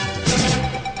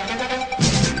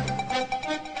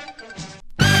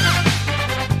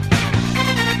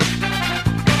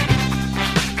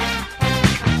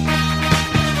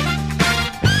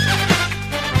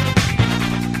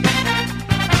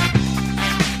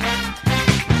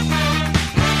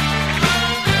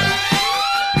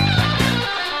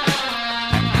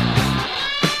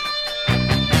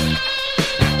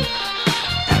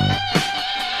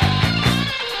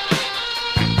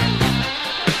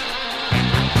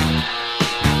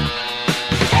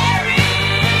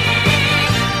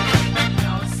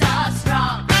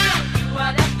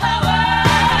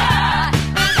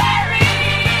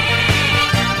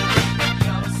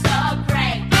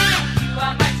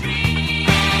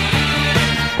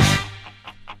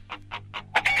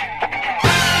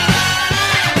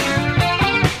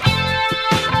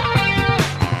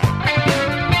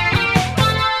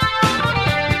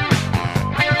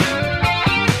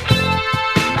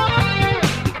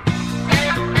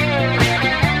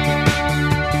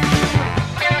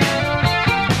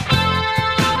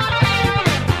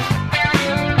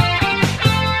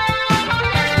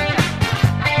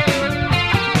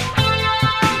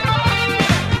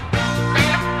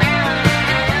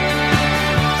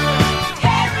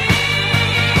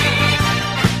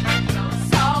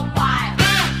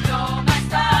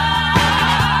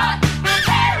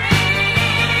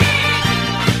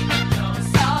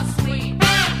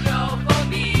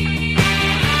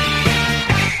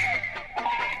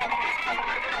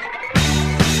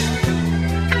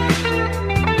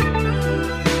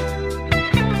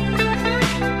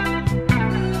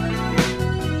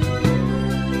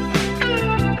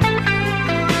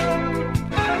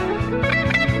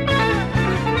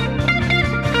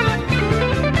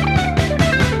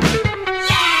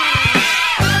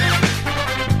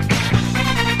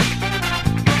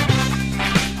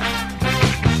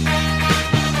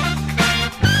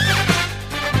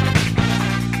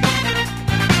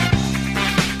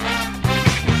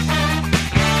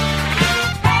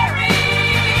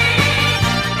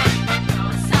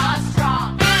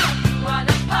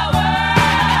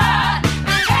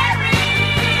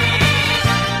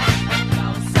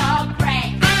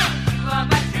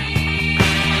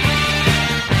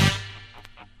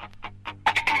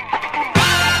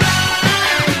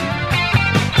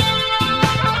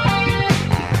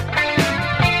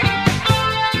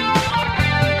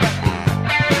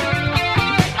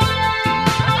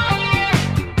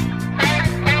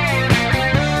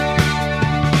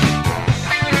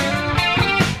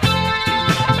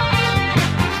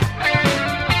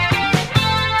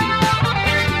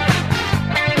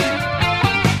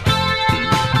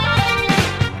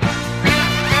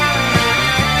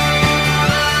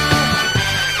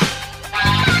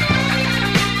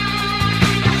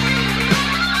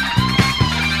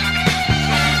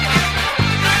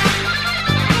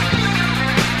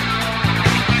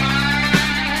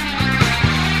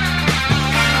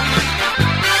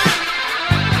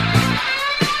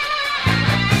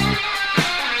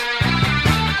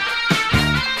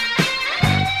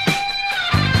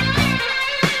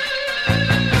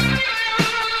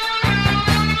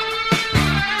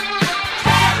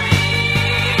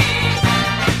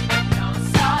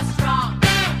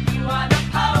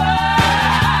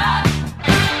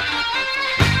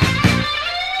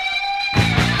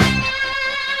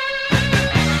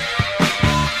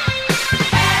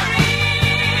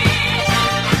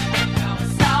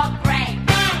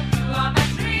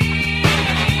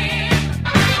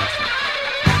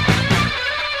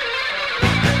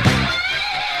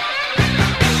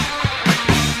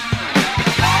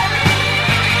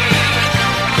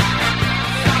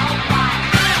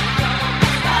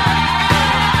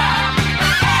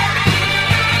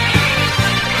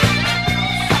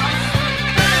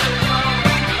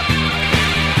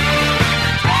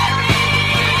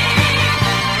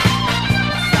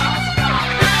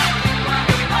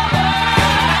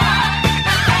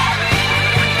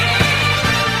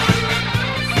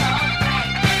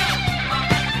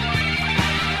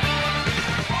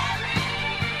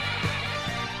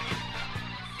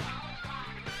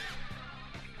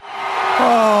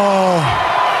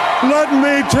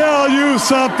 me tell you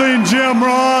something, Jim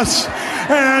Ross,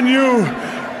 and you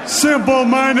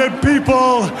simple-minded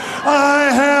people. I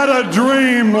had a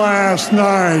dream last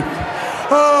night.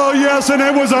 Oh, yes, and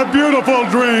it was a beautiful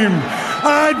dream.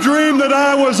 I dreamed that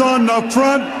I was on the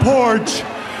front porch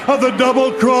of the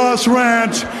Double Cross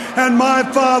Ranch, and my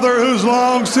father, who's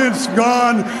long since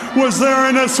gone, was there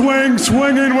in a swing,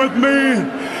 swinging with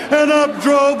me. And up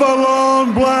drove a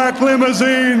long black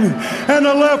limousine, and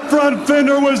the left front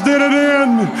fender was dented in,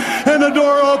 and the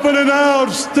door opened, and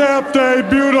out stepped a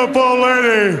beautiful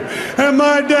lady. And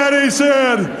my daddy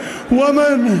said,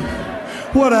 "Woman,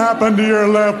 what happened to your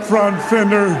left front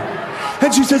fender?"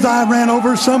 And she says, "I ran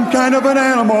over some kind of an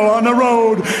animal on the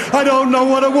road. I don't know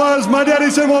what it was." My daddy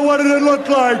said, "Well, what did it look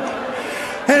like?"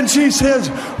 And she says,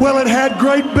 "Well, it had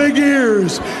great big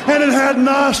ears, and it had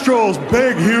nostrils,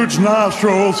 big, huge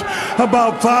nostrils,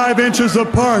 about 5 inches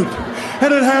apart.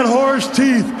 And it had horse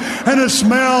teeth, and it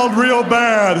smelled real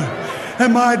bad."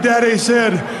 And my daddy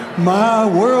said, "My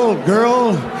world,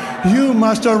 girl, you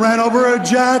must have ran over a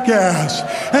jackass."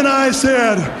 And I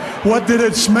said, "What did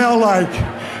it smell like?"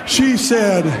 She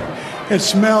said, "It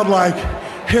smelled like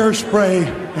hairspray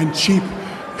and cheap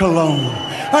cologne."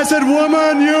 I said,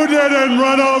 "Woman, you didn't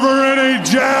run over any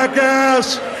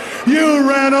jackass. You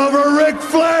ran over Ric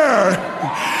Flair.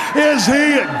 Is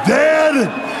he dead?"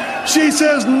 She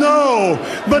says, "No,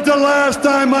 but the last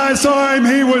time I saw him,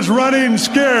 he was running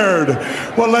scared."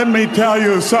 Well, let me tell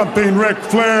you something, Ric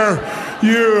Flair.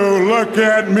 You look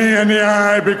at me in the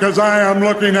eye because I am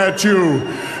looking at you.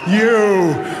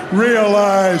 You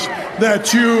realize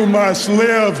that you must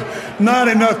live not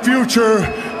in the future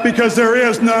because there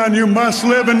is none. You must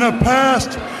live in the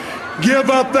past. Give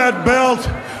up that belt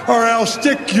or I'll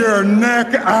stick your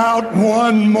neck out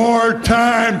one more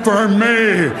time for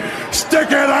me.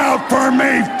 Stick it out for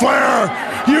me, Flair.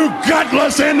 You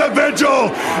gutless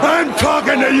individual. I'm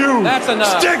talking to you. That's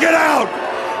enough. Stick it out.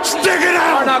 Stick it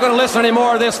out. We're not going to listen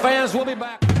anymore to this, fans. We'll be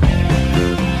back.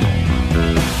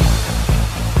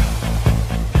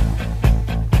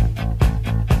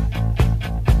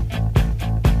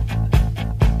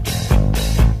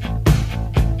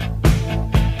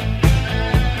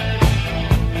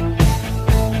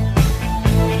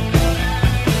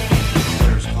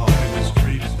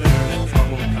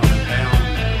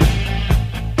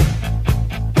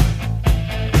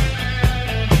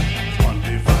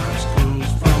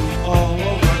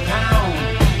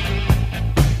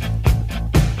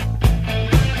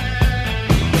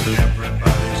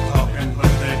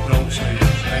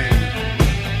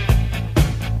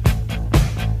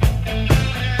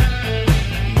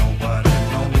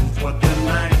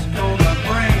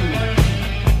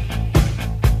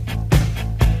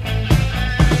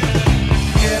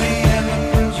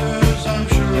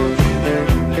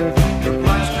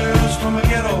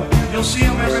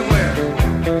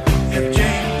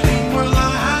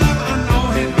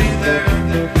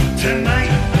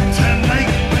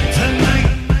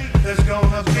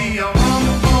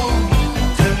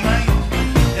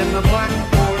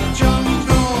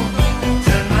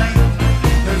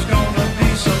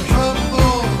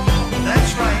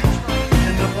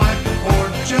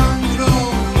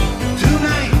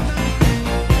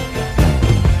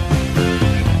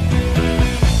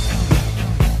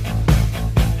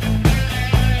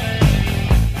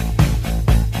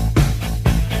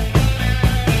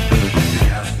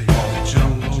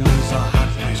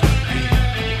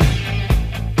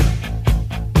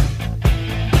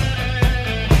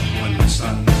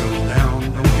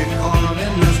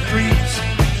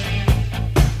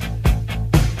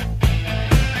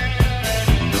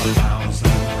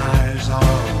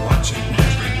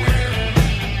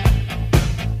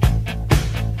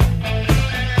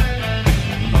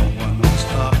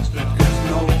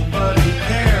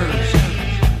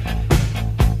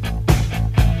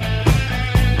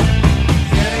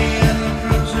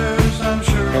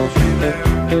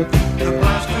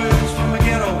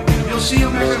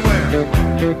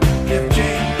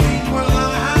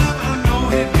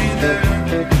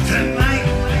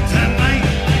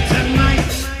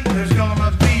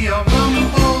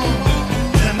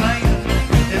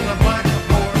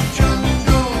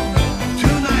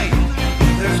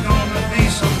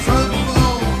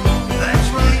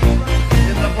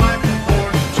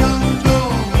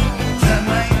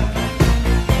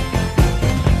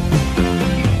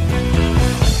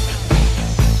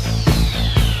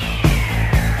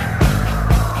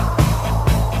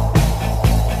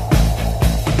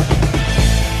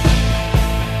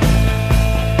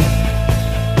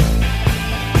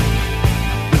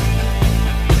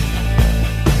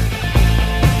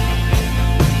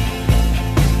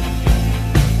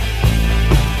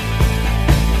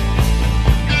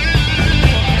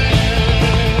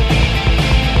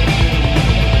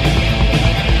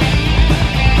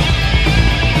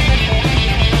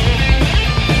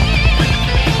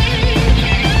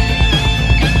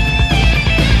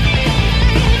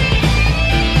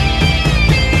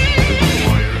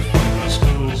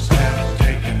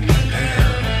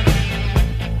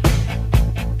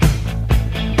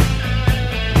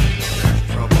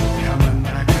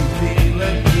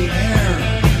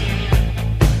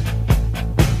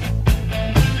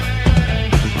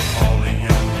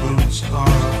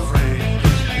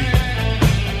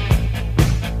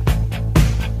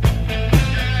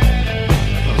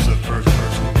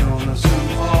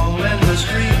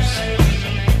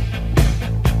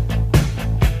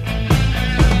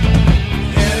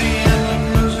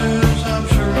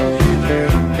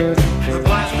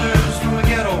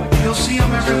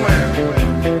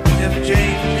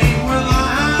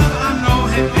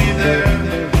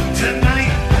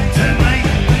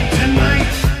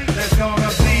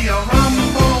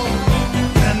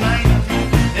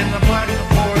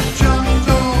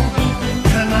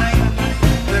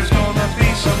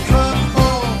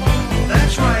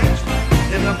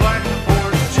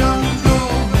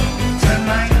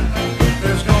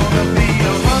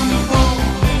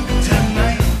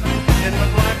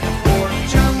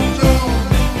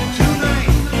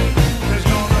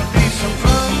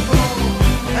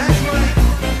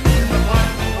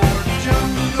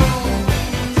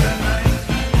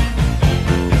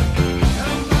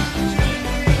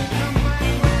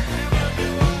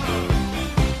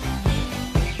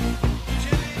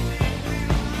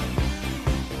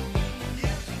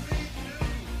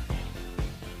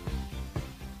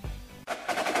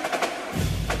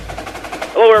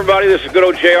 everybody? This is good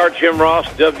old JR Jim Ross,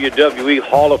 WWE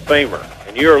Hall of Famer,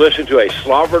 and you're listening to a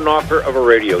slobber knocker of a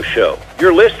radio show.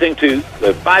 You're listening to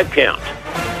The 5 Count.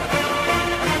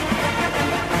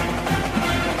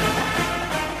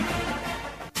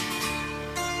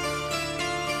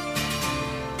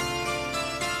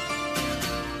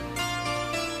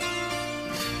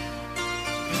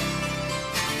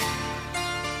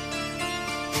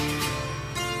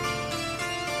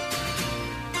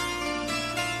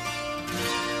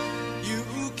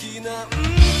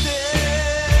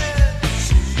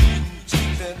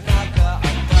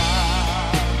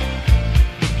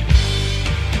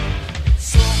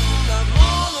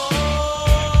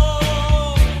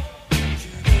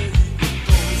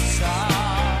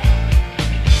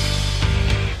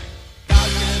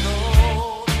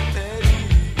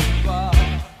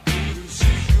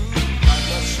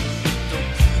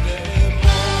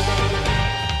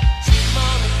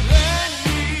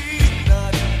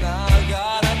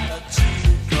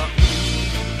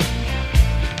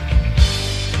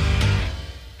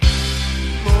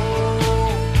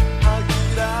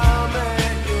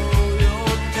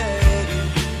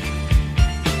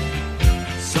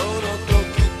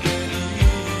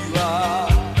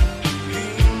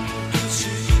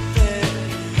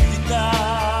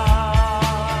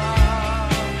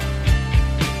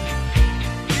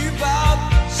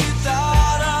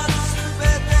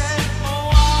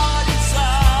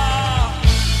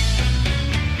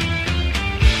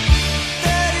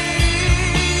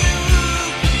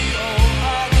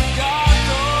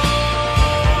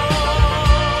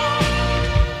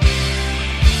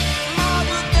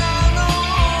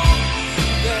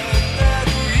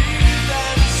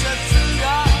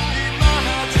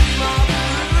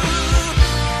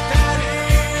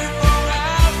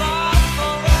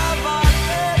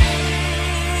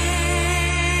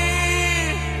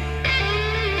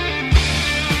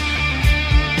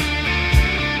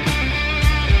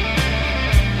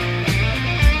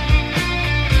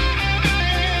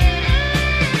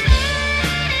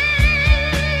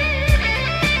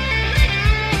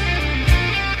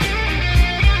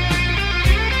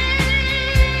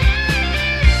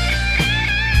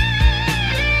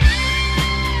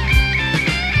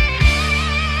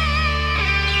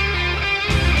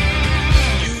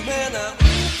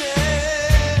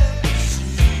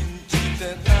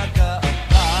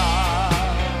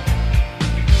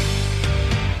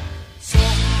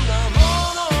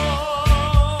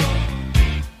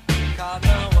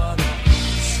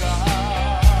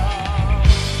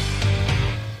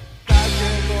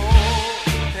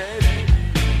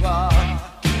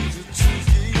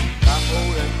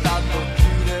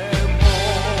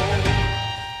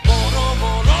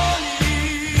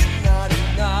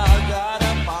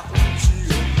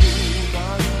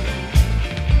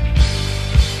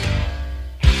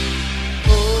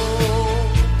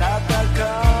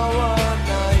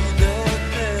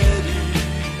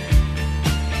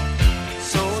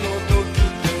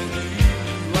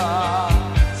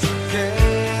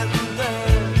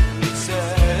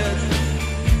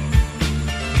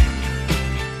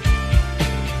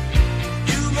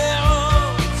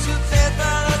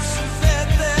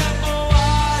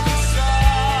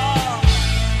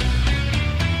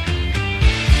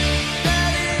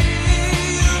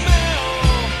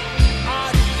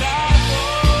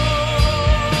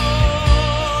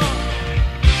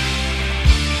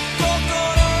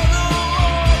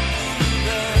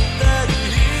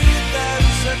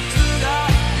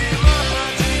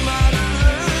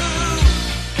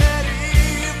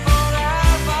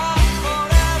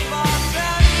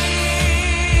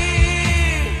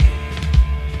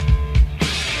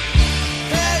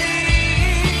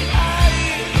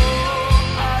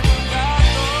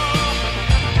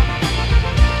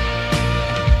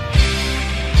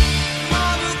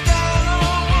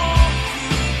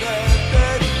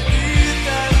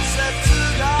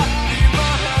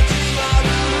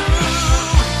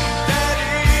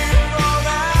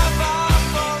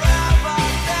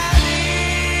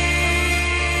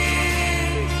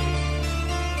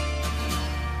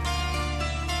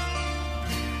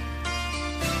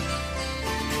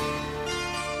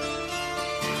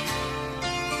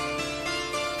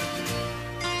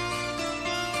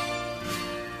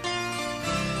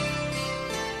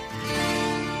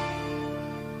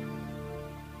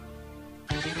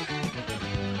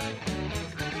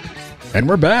 And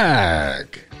we're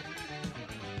back.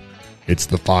 It's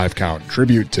the 5 Count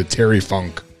tribute to Terry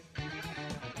Funk.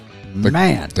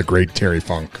 The great Terry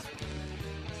Funk.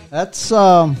 That's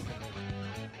so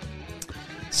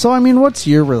I mean, what's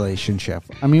your relationship?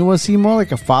 I mean, was he more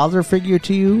like a father figure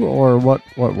to you, or what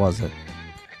was it?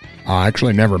 I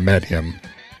actually never met him.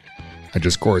 I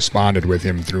just corresponded with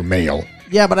him through mail.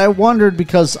 Yeah, but I wondered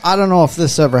because I don't know if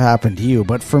this ever happened to you,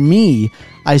 but for me,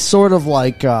 I sort of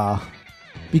like,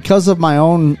 because of my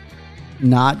own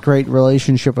not great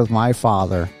relationship with my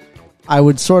father, I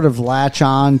would sort of latch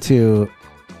on to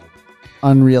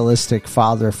unrealistic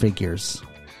father figures.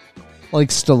 Like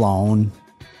Stallone,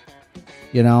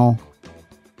 you know?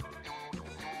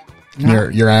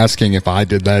 You're asking if I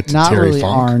did that to Not Terry really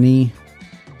Funk? Arnie.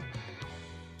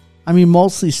 I mean,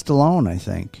 mostly Stallone, I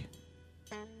think.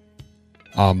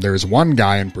 There's one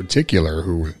guy in particular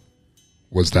who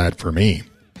was that for me.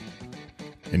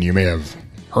 And you may have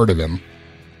heard of him.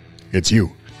 It's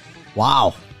you.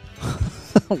 Wow.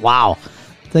 Wow.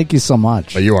 Thank you so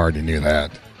much. But you already knew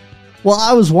that. Well,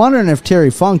 I was wondering if Terry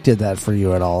Funk did that for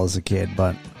you at all as a kid,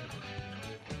 but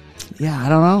yeah, I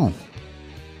don't know.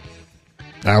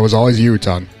 That was always you,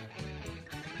 Ton.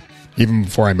 Even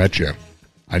before I met you,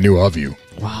 I knew of you.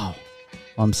 Wow.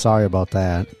 I'm sorry about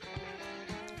that.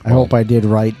 I hope I did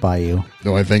right by you. The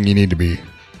only thing you need to be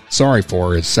sorry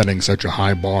for is setting such a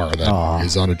high bar that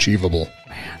is unachievable.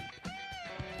 Man.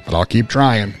 But I'll keep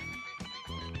trying.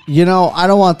 You know, I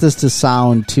don't want this to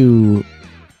sound too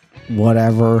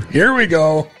whatever. Here we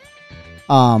go.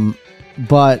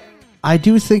 But I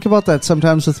do think about that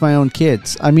sometimes with my own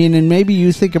kids. I mean, and maybe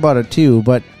you think about it too,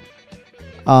 but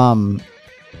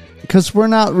because we're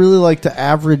not really like the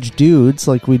average dudes.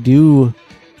 Like, we do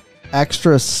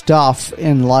extra stuff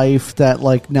in life that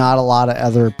like not a lot of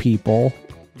other people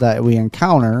that we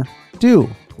encounter do.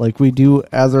 Like, we do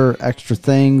other extra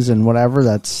things and whatever,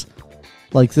 that's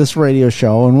like this radio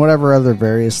show and whatever other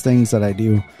various things that I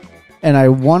do. And I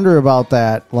wonder about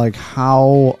that, like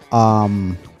how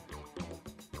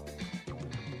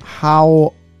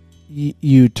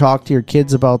you talk to your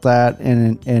kids about that,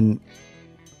 and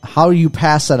how you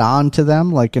pass it on to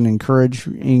them, like an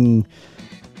encouraging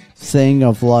thing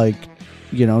of like,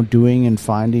 you know, doing and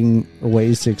finding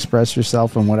ways to express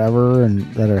yourself and whatever,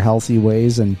 and that are healthy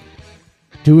ways, and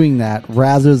doing that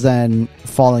rather than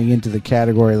falling into the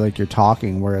category like you're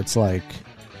talking, where it's like,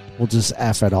 we'll just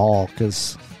F it all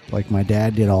because like my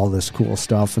dad did all this cool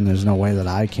stuff and there's no way that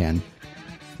I can.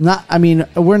 Not, I mean,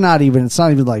 it's not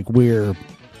even like we're,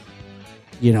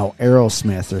 you know,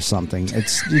 Aerosmith or something.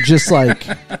 It's just like,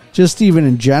 just even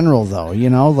in general though, you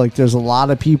know, like there's a lot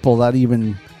of people that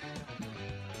even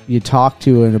you talk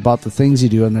to and about the things you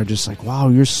do, and they're just like, wow,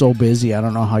 you're so busy. I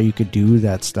don't know how you could do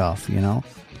that stuff, you know?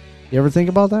 You ever think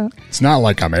about that? It's not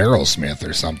like I'm Aerosmith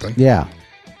or something. Yeah.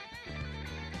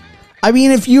 I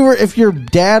mean, if your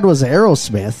dad was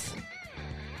Aerosmith,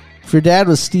 if your dad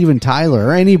was Steven Tyler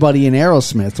or anybody in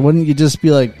Aerosmith, wouldn't you just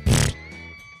be like,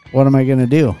 what am I going to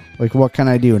do? Like, what can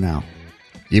I do now?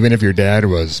 Even if your dad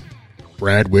was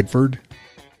Brad Whitford?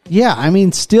 Yeah, I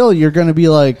mean, still, you're going to be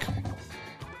like,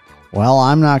 well,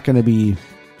 I'm not going to be,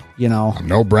 you know. I'm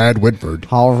no Brad Whitford.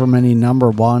 However many number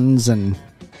ones, and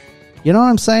you know what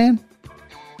I'm saying?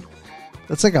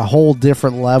 That's like a whole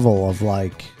different level of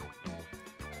like.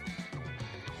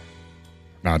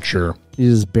 Not sure. You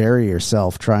just bury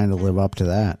yourself trying to live up to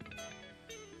that.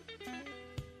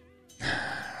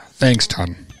 Thanks,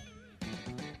 Ton.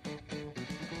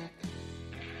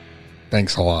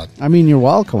 Thanks a lot. I mean, you're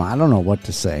welcome. I don't know what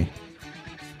to say.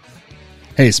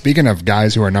 Hey, speaking of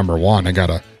guys who are number one, I got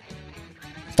a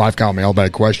 5-count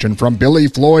mailbag question from Billy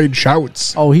Floyd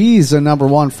Shouts. Oh, he's a number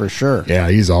one for sure. Yeah,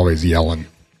 he's always yelling.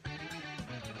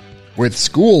 With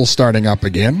school starting up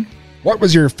again, what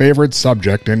was your favorite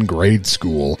subject in grade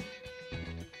school?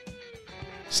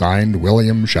 Signed,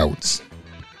 William Shouts.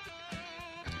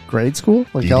 Grade school?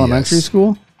 Like BDS. Elementary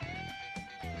school?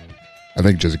 I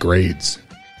think just grades.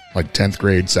 Like 10th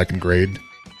grade, 2nd grade.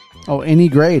 Oh, any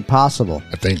grade possible.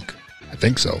 I think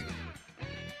so.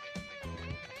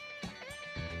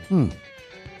 You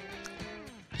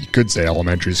could say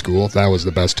elementary school if that was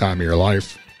the best time of your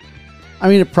life. I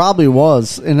mean, it probably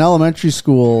was. In elementary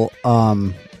school,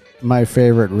 my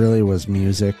favorite really was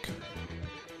music.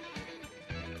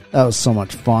 That was so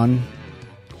much fun.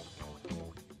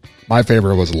 My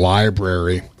favorite was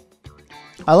library.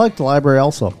 I liked the library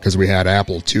also. Because we had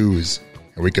Apple IIs,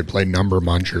 and we could play Number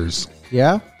Munchers.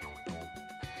 Yeah?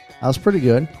 That was pretty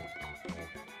good.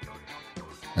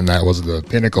 And that was the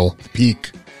pinnacle,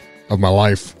 peak of my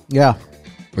life. Yeah.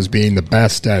 Was being the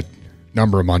best at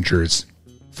Number Munchers,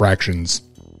 fractions.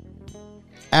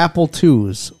 Apple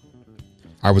IIs.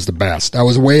 I was the best. I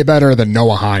was way better than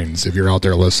Noah Hines, if you're out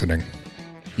there listening.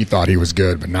 He thought he was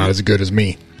good, but not as good as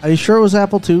me. Are you sure it was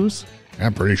Apple IIs?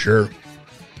 I'm pretty sure.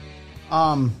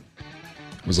 It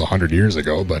was 100 years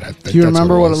ago, but I think do you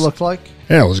remember what it looked like?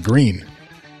 Yeah, it was green.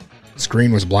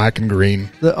 Screen was black and green.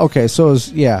 Okay, so it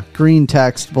was, green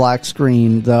text, black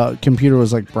screen. The computer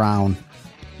was like brown.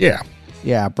 Yeah.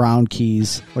 Yeah, brown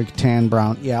keys, like tan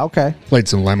brown. Yeah, okay. Played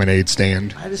some Lemonade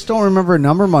Stand. I just don't remember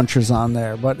Number Munchers on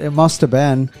there, but it must have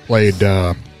been. Played,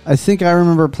 I think I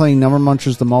remember playing Number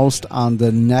Munchers the most on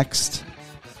the next,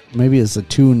 maybe it's the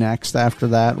 2 next after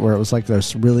that, where it was like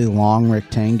this really long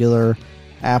rectangular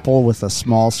Apple with a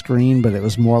small screen, but it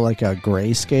was more like a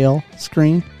grayscale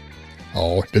screen.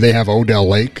 Oh, did they have Odell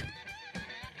Lake?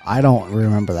 I don't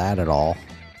remember that at all.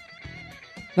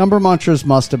 Number Munchers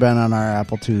must have been on our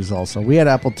Apple IIs also. We had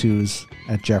Apple IIs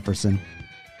at Jefferson.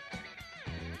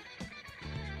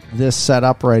 This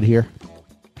setup right here.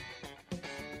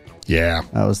 Yeah.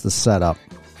 That was the setup.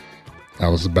 That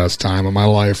was the best time of my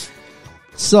life.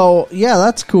 So, yeah,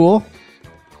 that's cool.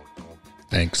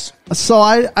 Thanks. So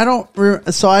I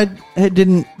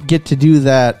didn't get to do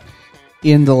that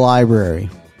in the library.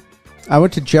 I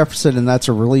went to Jefferson, and that's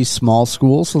a really small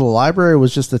school, so the library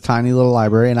was just a tiny little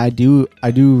library, and I do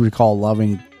recall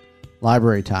loving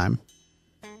library time.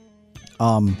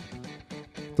 The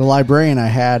librarian I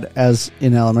had as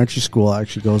in elementary school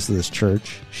actually goes to this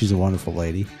church. She's a wonderful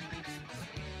lady.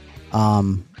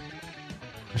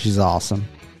 She's awesome.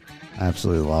 I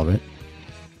absolutely love it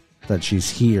that she's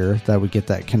here, that we get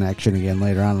that connection again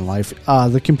later on in life.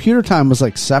 The computer time was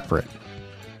like separate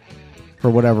for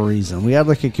whatever reason. We had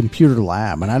like a computer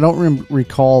lab, and I don't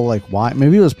recall like why.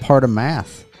 Maybe it was part of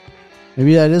math.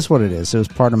 Maybe that is what it is. It was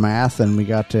part of math, and we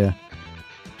got to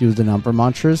do the Number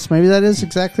Munchers. Maybe that is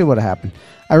exactly what happened.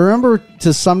 I remember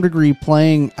to some degree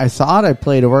playing, I thought I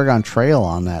played Oregon Trail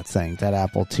on that thing, that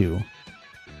Apple II.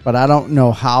 But I don't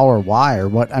know how or why or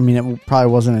what. I mean, it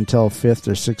probably wasn't until 5th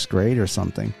or 6th grade or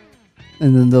something.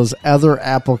 And then those other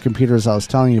Apple computers I was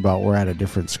telling you about were at a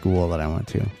different school that I went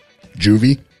to.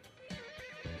 Juvie?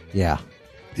 Yeah.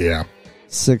 Yeah.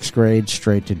 6th grade,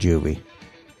 straight to Juvie.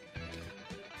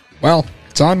 Well,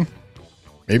 son,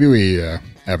 maybe we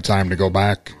have time to go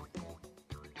back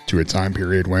to a time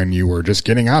period when you were just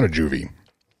getting out of Juvie.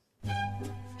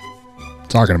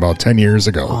 Talking about 10 years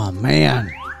ago. Oh,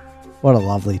 man. What a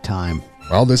lovely time.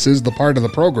 Well, this is the part of the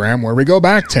program where we go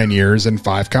back 10 years in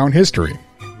 5-count history.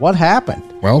 What happened?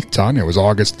 Well, Ton, it was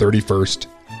August 31st,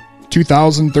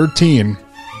 2013,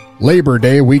 Labor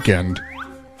Day weekend.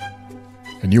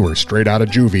 And you were straight out of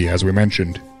Juvie, as we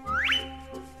mentioned.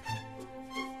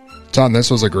 Ton,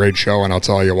 this was a great show, and I'll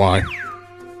tell you why.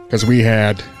 Because we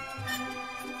had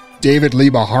David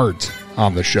Liebe Hart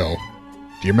on the show.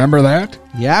 Do you remember that?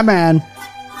 Yeah, man.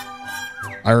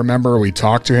 I remember we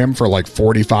talked to him for like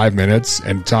 45 minutes,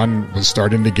 and Ton was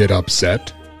starting to get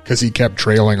upset because he kept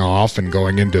trailing off and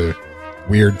going into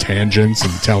weird tangents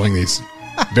and telling these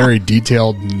very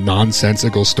detailed,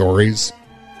 nonsensical stories.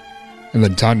 And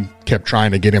then Ton kept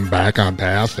trying to get him back on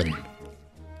path and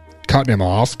cutting him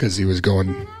off because he was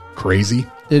going crazy.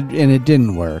 And it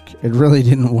didn't work. It really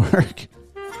didn't work.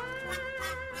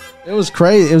 It was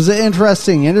crazy. It was an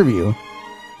interesting interview.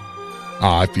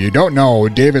 If you don't know,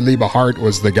 David Liebe Hart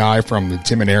was the guy from the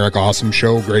Tim and Eric Awesome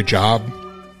Show. Great job.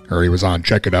 Or he was on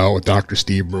Check It Out with Dr.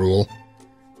 Steve Brule.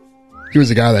 He was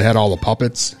the guy that had all the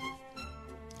puppets.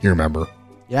 You remember?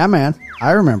 Yeah, man.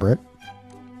 I remember it.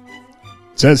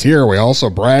 It says here we also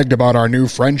bragged about our new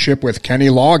friendship with Kenny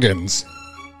Loggins.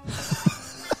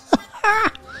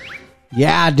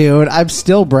 Yeah, dude. I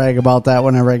still brag about that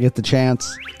whenever I get the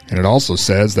chance. And it also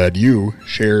says that you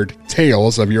shared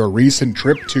tales of your recent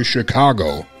trip to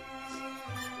Chicago.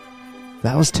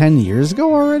 That was 10 years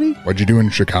ago already? What'd you do in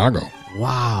Chicago?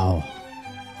 Wow.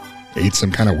 Ate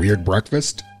some kind of weird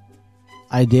breakfast?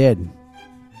 I did.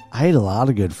 I ate a lot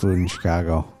of good food in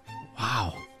Chicago.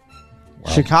 Wow.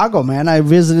 Chicago, man. I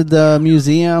visited the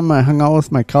museum. I hung out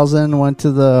with my cousin. Went to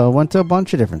a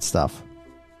bunch of different stuff.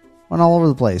 Went all over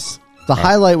the place. The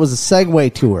highlight was a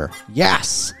Segway tour.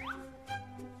 Yes.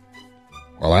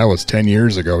 Well, that was 10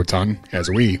 years ago, Ton, as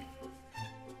we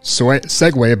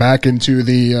segue back into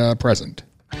the present.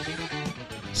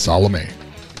 Salome.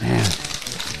 Man.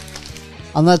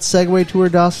 On that Segway tour,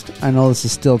 Dust, I know this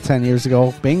is still 10 years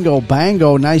ago. Bingo,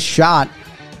 bango, nice shot.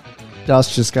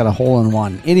 Dust just got a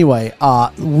hole-in-one. Anyway,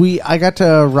 I got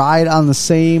to ride on the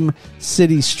same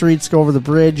city streets, go over the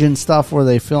bridge and stuff where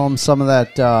they filmed some of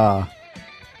that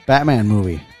Batman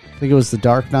movie. I think it was the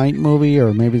Dark Knight movie,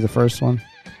 or maybe the first one.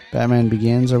 Batman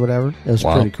Begins or whatever. It was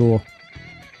pretty cool.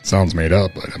 Sounds made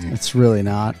up, but it's really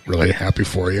not. Really happy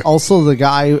for you. Also, the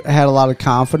guy had a lot of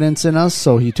confidence in us,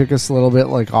 so he took us a little bit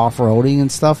like off-roading and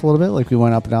stuff a little bit. Like we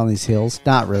went up and down these hills.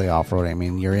 Not really off-roading. I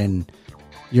mean,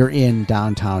 you're in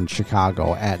downtown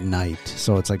Chicago at night,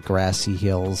 so it's like grassy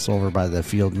hills over by the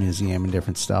Field Museum and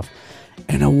different stuff.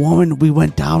 and we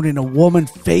went down and a woman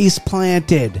face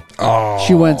planted. Oh.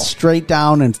 She went straight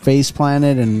down and face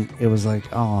planted, and it was like,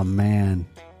 oh, man.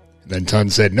 Then Ton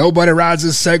said, nobody rides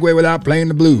this Segway without playing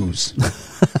the blues.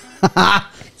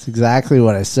 That's exactly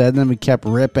what I said. And then we kept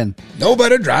ripping.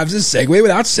 Nobody drives this Segway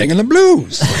without singing the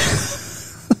blues.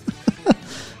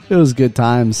 It was good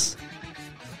times.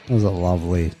 It was a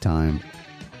lovely time.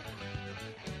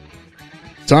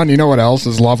 Ton, you know what else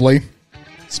is lovely?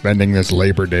 Spending this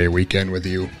Labor Day weekend with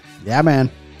you. Yeah, man.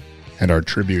 And our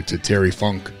tribute to Terry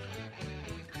Funk.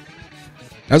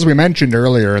 As we mentioned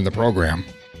earlier in the program,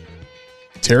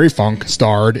 Terry Funk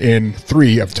starred in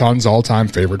 3 of Ton's all-time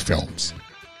favorite films.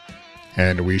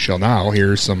 And we shall now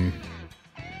hear some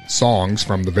songs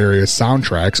from the various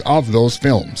soundtracks of those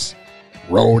films.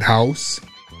 Roadhouse,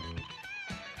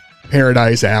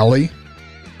 Paradise Alley,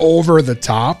 Over the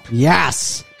Top.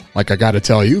 Yes! Like I gotta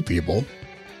tell you people,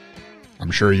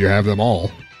 I'm sure you have them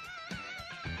all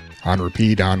on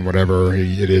repeat on whatever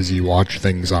it is you watch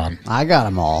things on. I got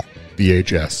them all.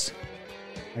 VHS.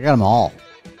 I got them all.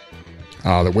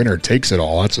 The winner takes it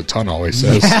all. That's what Ton always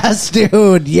says. Yes,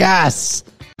 dude. Yes.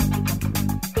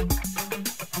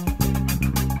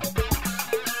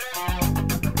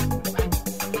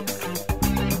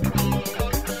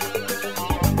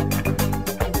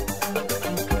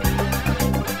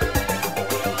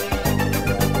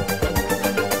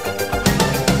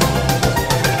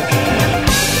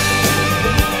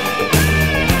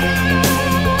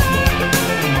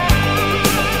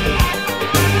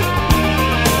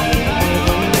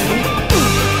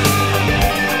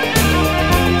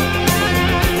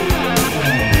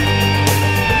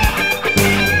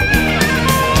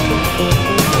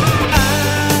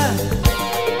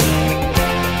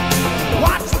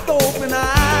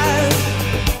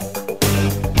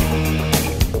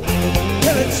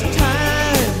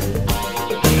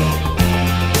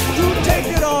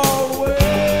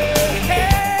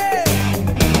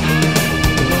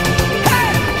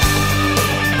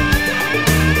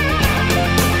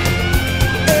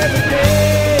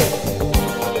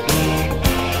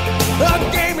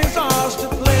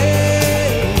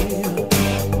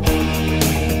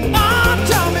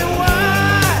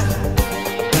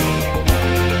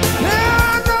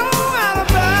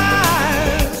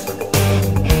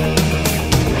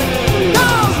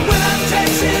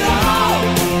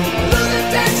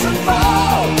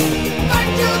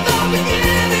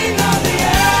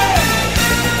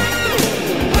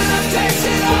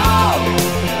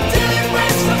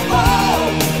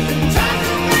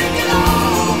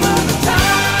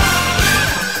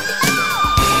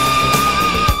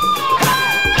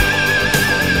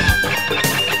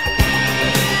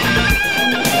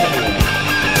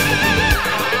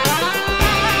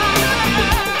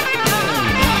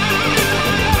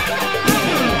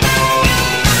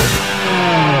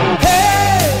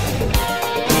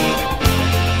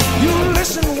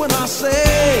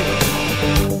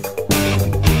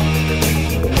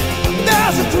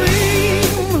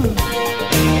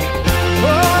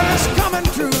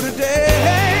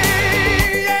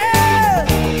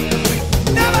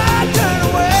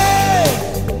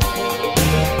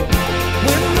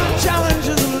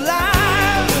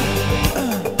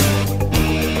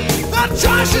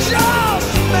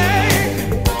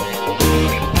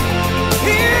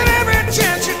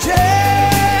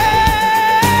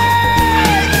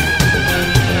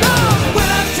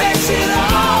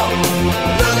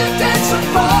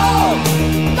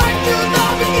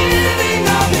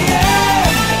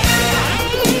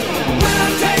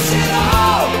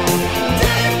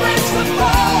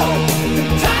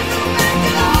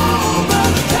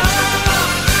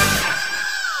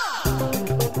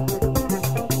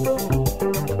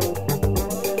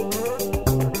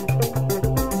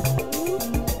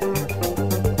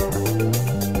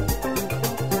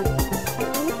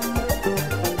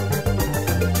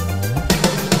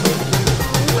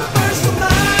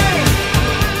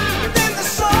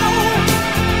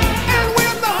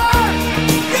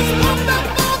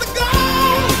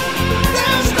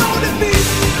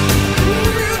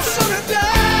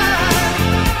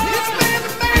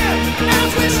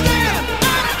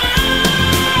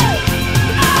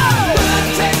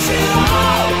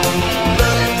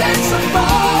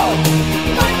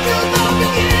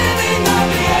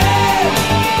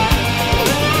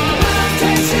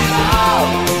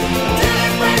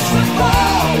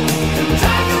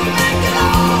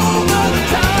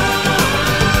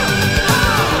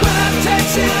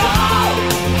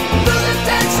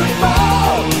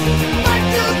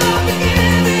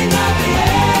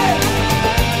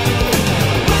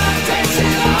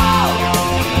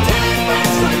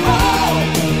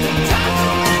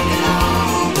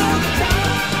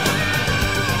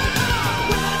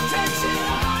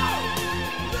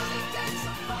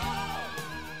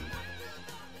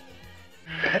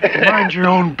 Mind your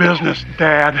own business,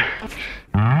 Dad.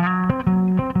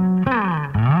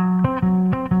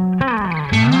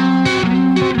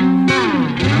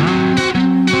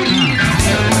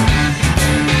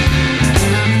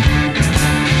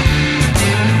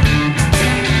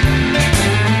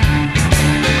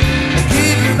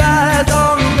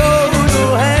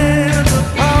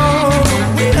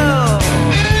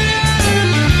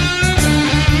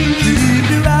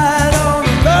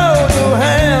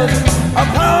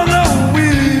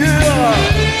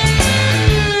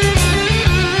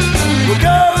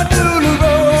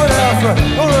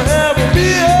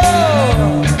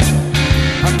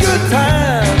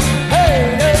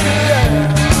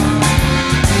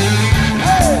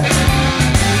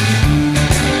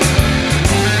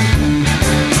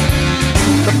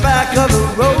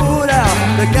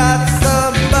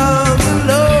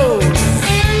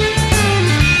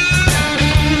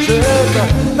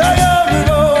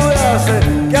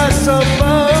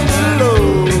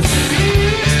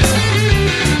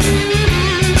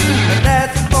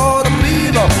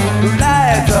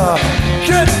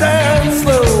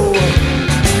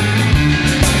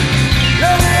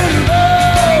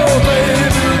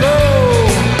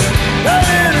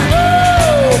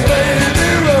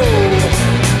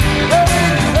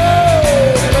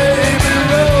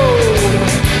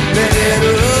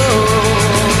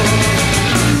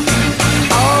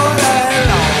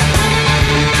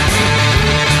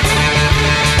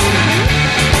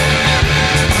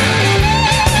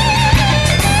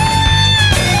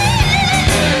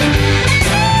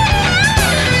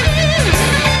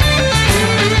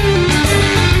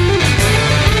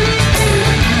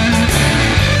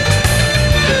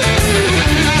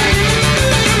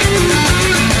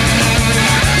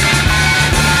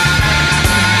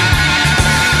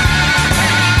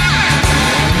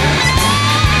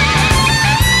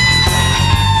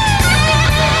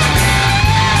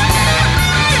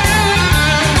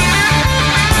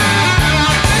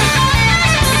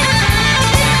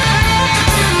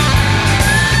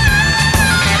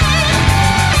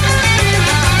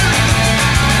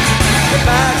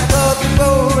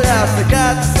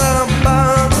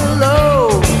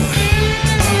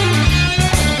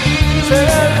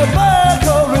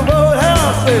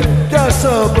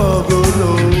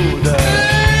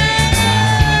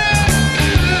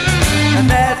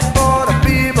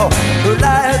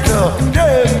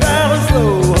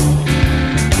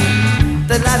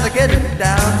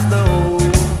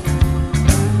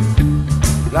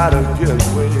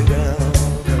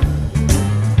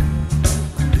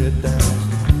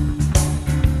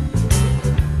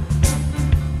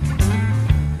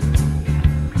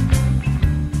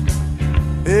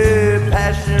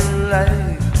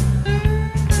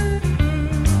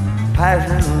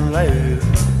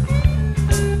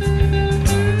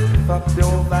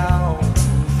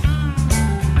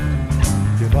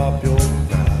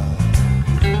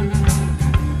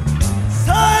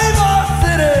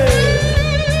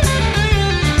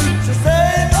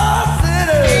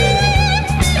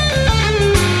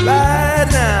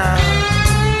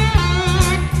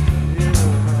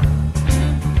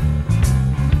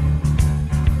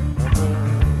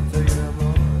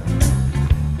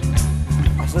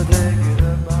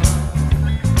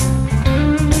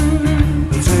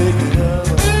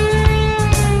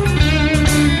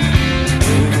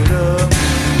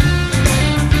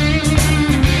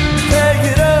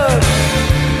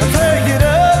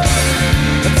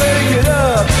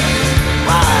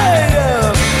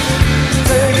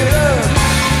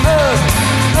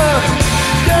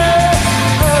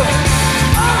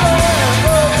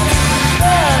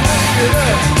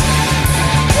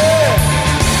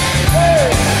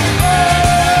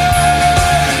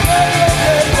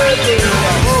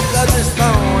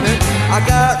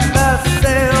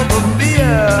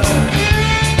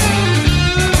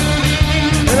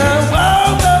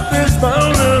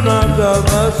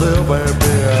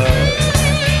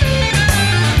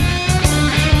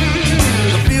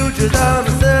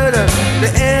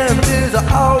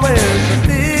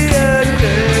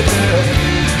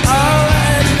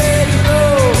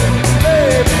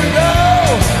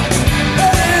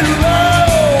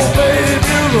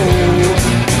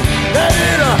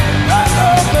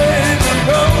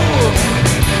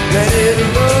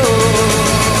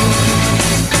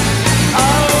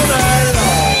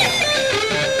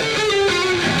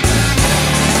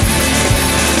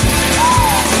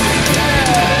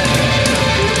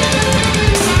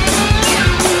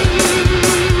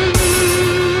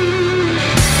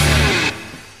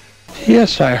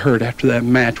 Yes, I heard after that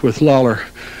match with Lawler.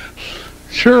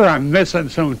 Sure, I'm missing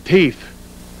some teeth.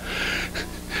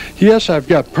 Yes, I've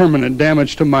got permanent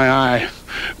damage to my eye.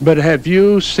 But have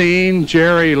you seen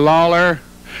Jerry Lawler?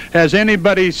 Has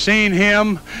anybody seen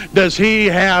him? Does he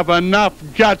have enough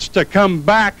guts to come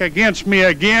back against me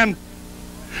again?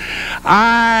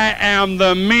 I am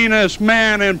the meanest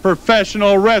man in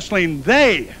professional wrestling.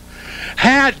 They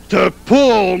had to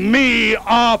pull me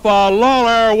off a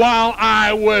Lawler while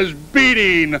I was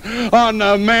beating on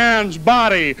the man's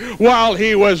body while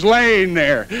he was laying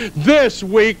there. This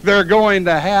week they're going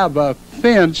to have a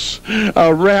fence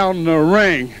around the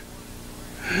ring.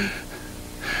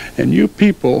 And you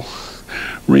people,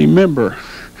 remember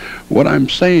what I'm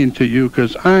saying to you,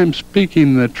 because I'm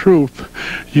speaking the truth.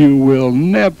 You will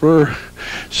never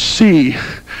see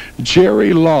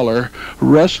Jerry Lawler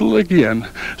wrestle again.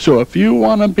 So if you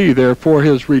want to be there for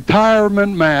his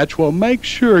retirement match, well, make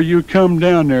sure you come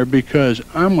down there, because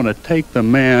I'm going to take the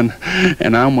man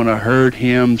and I'm going to hurt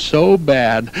him so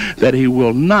bad that he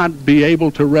will not be able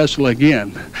to wrestle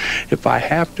again. If I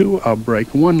have to, I'll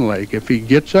break one leg. If he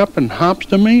gets up and hops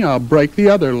to me, I'll break the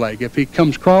other leg. If he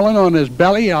comes crawling on his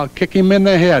belly, I'll kick him in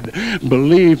the head.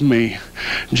 Believe me,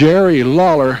 Jerry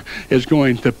Lawler is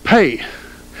going to pay.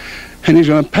 And he's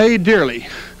going to pay dearly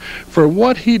for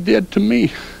what he did to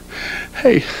me.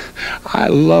 Hey, I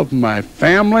love my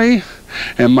family,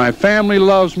 and my family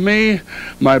loves me.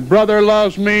 My brother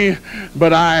loves me,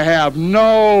 but I have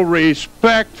no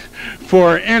respect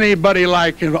for anybody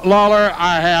like Lawler.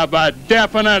 I have a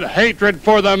definite hatred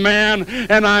for the man,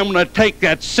 and I'm going to take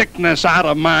that sickness out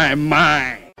of my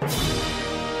mind.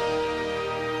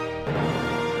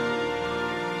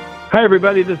 Hi,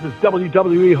 everybody. This is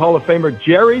WWE Hall of Famer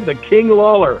Jerry the King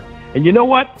Lawler. And you know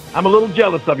what? I'm a little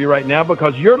jealous of you right now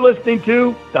because you're listening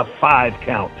to The 5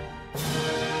 Count.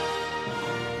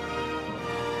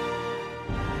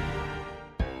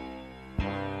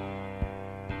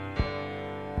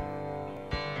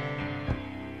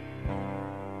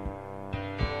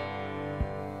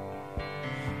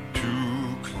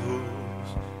 Too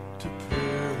close to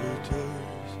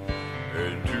paradise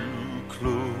and too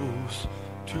close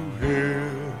to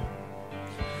hell,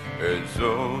 and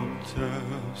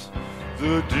sometimes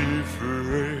the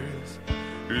difference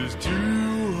is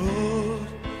too hard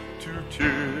to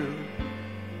tell.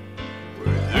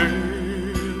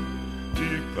 Within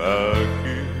deep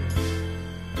pockets,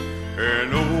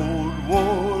 an old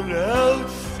worn out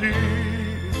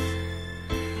seas,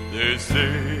 they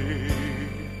say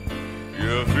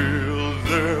you feel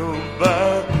them by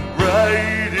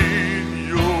right in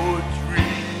your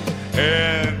dream,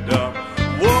 and I'm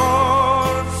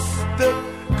one step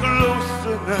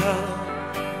closer now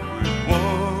with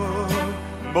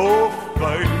one more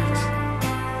fight.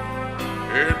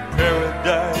 In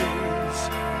paradise,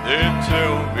 they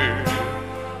tell me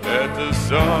that the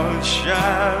sun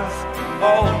shines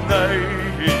all night,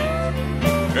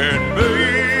 and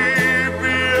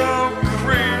maybe I'm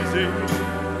crazy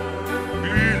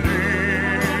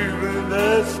believing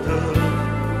that stuff.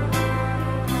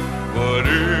 But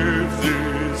if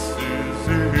this is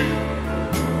it,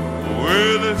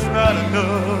 well, it's not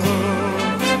enough.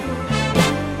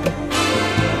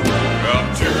 I'm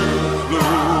too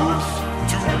close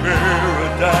to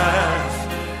paradise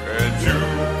and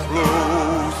too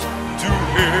close to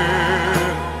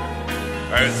hell,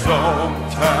 and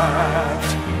sometimes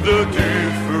the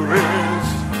difference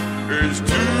is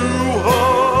too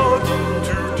hard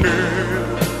to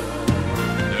tell.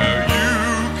 Now you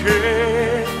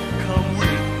can come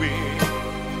with me,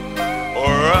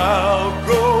 or I'll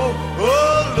go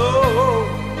alone.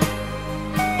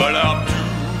 But I'm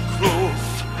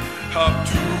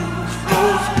too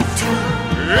close to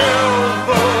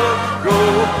ever go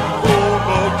home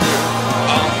again.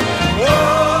 I'm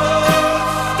one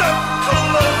step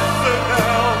closer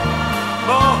now.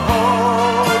 My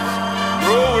heart's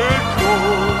growing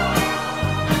cold,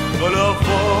 but I'll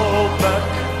fall back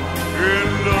in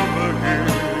love again,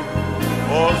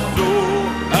 or so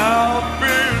I've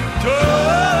been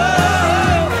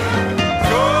told.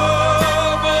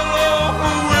 Come along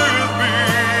with me,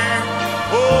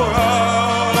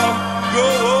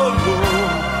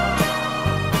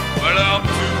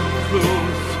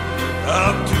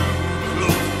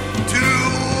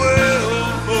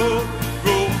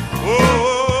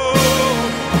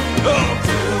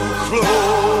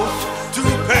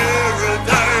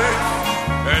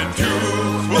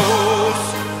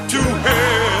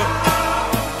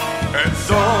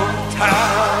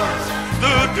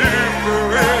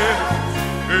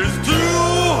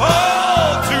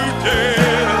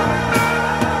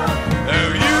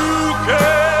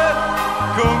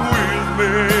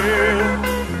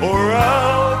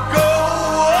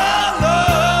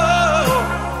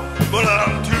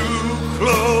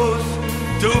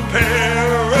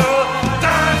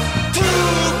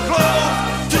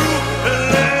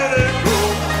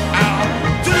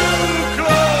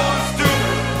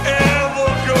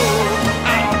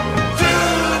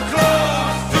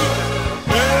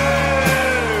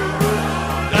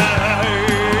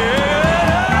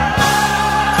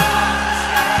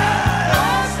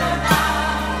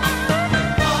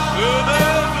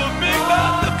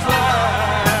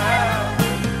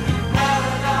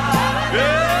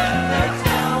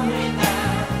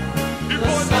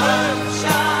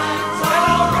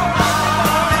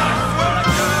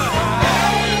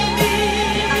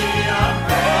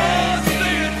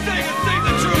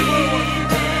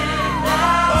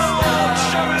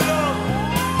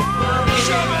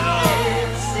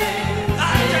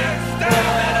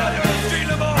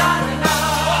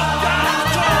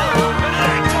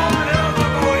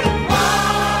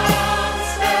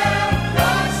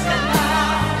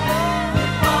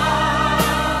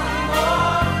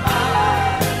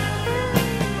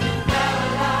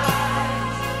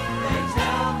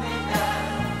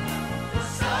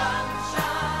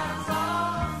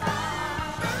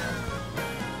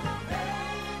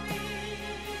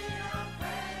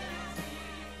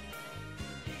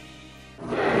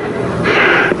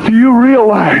 you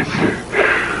realize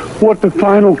what the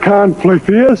final conflict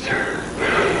is?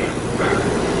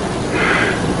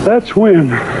 That's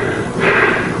when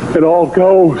it all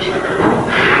goes.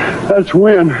 That's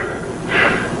when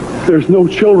there's no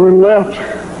children left.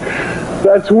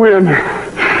 That's when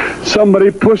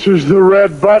somebody pushes the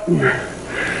red button.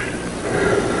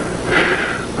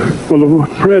 Well,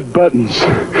 the red button's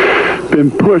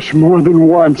been pushed more than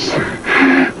once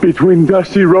between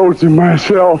Dusty Rhodes and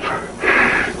myself.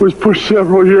 It was pushed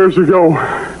several years ago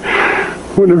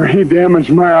whenever he damaged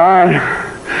my eye.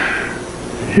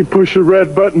 He pushed the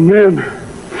red button then,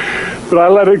 but I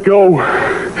let it go.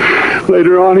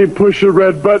 Later on, he pushed the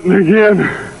red button again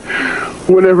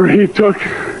whenever he took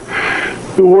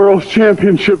the world's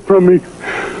championship from me,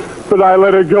 but I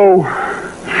let it go.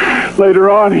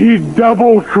 Later on, he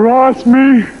double-crossed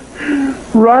me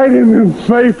right in the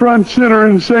Bayfront Center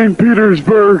in St.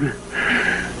 Petersburg,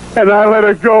 and I let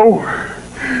it go.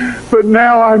 But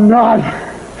now I'm not,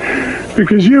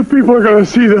 because you people are going to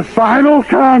see the final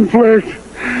conflict,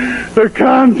 the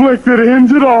conflict that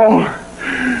ends it all,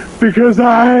 because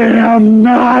I am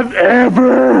not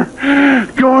ever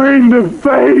going to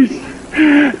face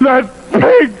that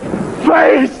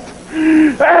pig-faced,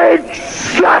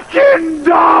 egg-sucking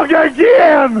dog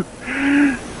again.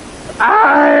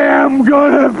 I am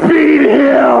gonna beat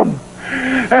him,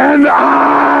 and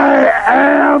I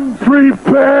am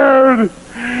prepared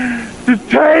to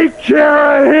take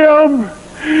care of him,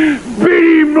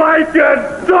 beat him like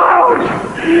a dog,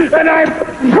 and I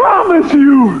promise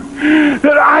you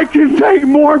that I can take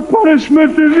more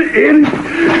punishment than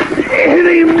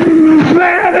any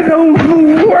man in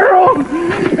the world,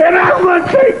 and I'm gonna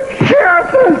take care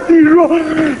of Dusty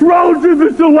Rhodes if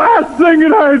it's the last thing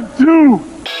that I do.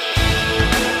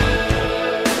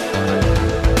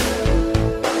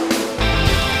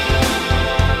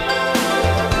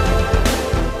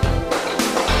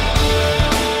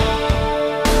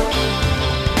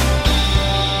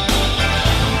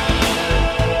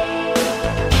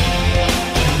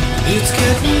 It's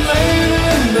getting late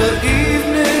in the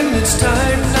evening, it's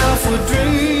time now for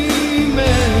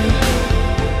dreaming.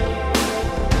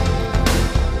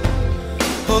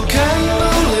 A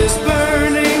candle is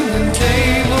burning and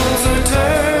tables are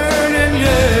turning,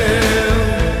 yeah.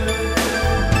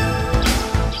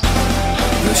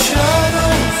 The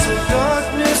shadows of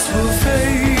darkness will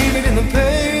fade in the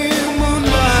pale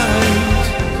moonlight.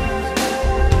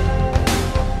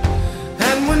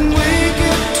 And when we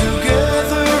get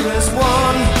together as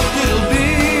one, it'll be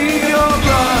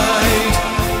alright.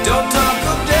 Don't talk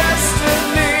of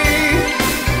destiny.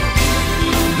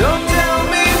 Don't tell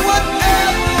me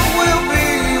whatever will be,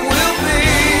 will be.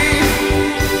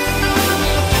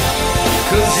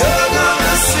 'Cause you're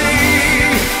gonna see,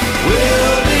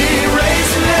 we'll be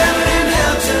raising heaven and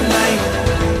hell tonight.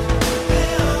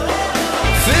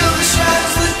 Feel the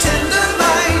shines with tender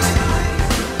light.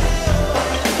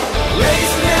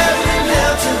 Raising heaven and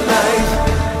hell tonight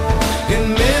in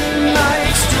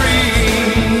midnight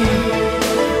stream.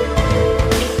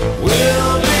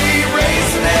 We'll be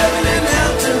raising heaven and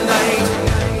hell tonight.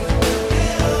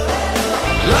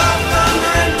 Love,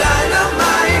 thunder, and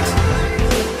dynamite.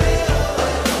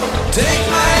 Take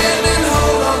my hand and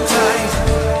hold on tight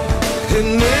in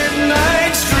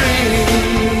midnight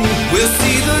stream. We'll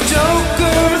see the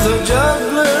joker, the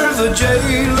juggler, the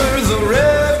jailer, the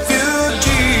refugees.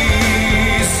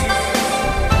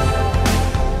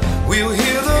 We'll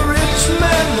hear the rich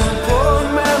man, the poor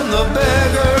man, the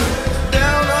beggar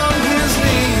down on his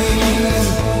knees.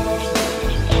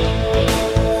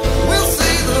 We'll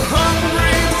see the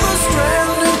hungry, the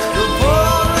stranded, the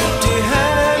poor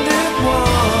empty-handed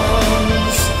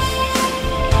ones.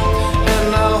 And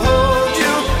I'll hold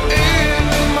you in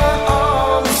my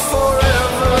arms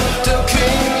forever till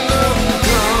kingdom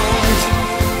comes.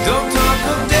 Don't talk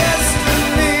of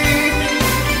destiny.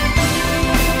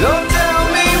 Don't tell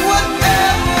me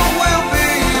whatever will be,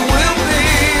 will be.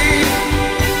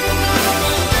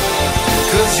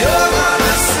 'Cause you're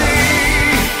gonna see,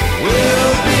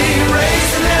 we'll be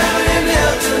raising heaven and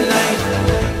hell tonight.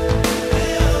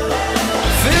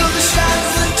 Feel the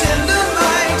shines of tender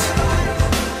light.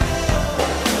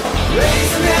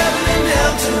 Raising heaven and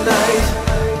hell tonight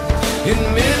in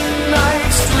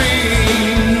midnight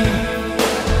stream.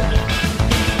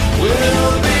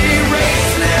 We'll be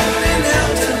raising heaven and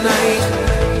hell tonight.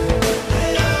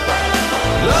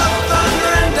 Love,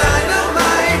 thunder, and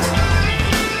dynamite.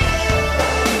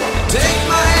 Take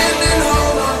my hand and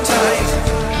hold on tight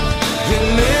in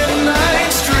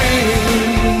midnight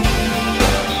stream.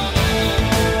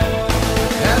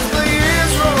 As the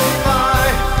years roll by,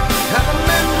 and the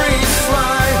memories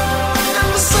fly, and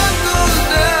the sun goes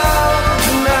down.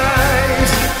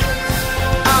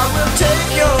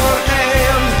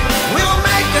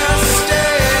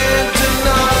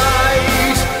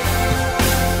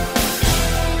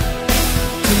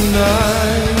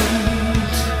 tonight.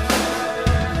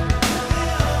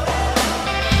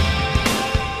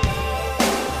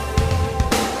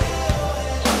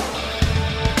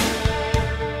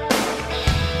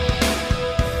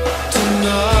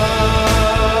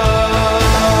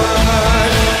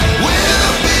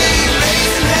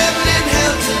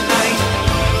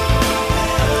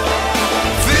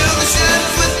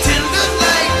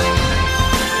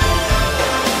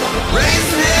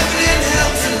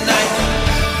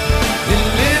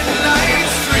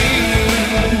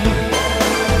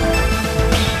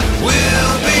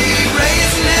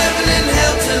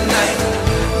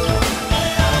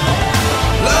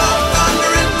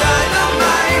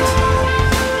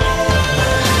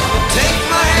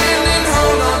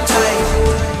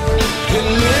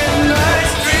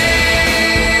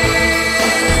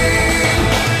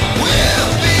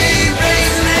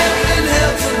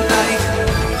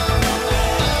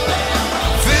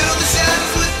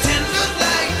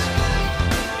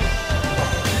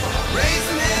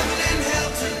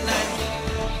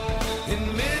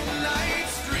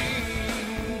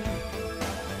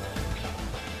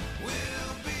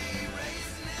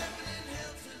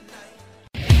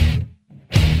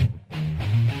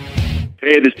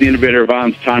 Hey, this is the innovator of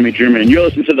On's Tommy Dreamer, and you're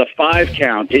listening to The 5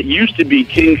 Count. It used to be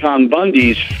King Kong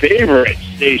Bundy's favorite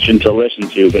station to listen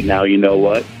to, but now you know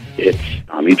what? It's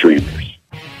Tommy Dreamers.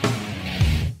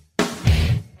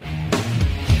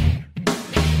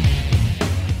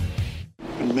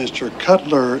 And Mr.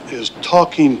 Cutler is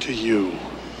talking to you.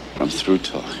 I'm through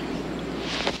talking.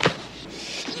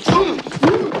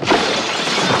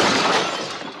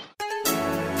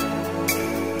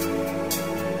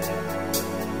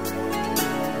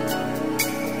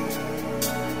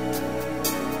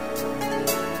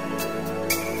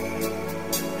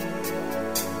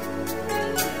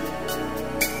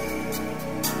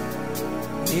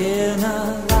 In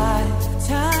a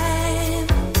lifetime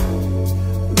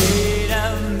made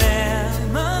of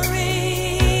memories,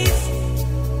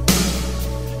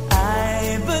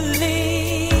 I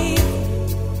believe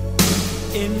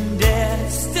in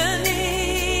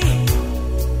destiny.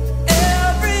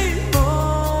 Every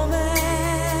moment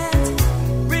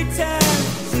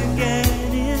returns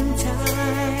again in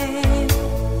time.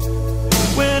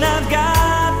 When I've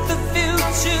got the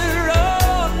future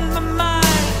on my mind,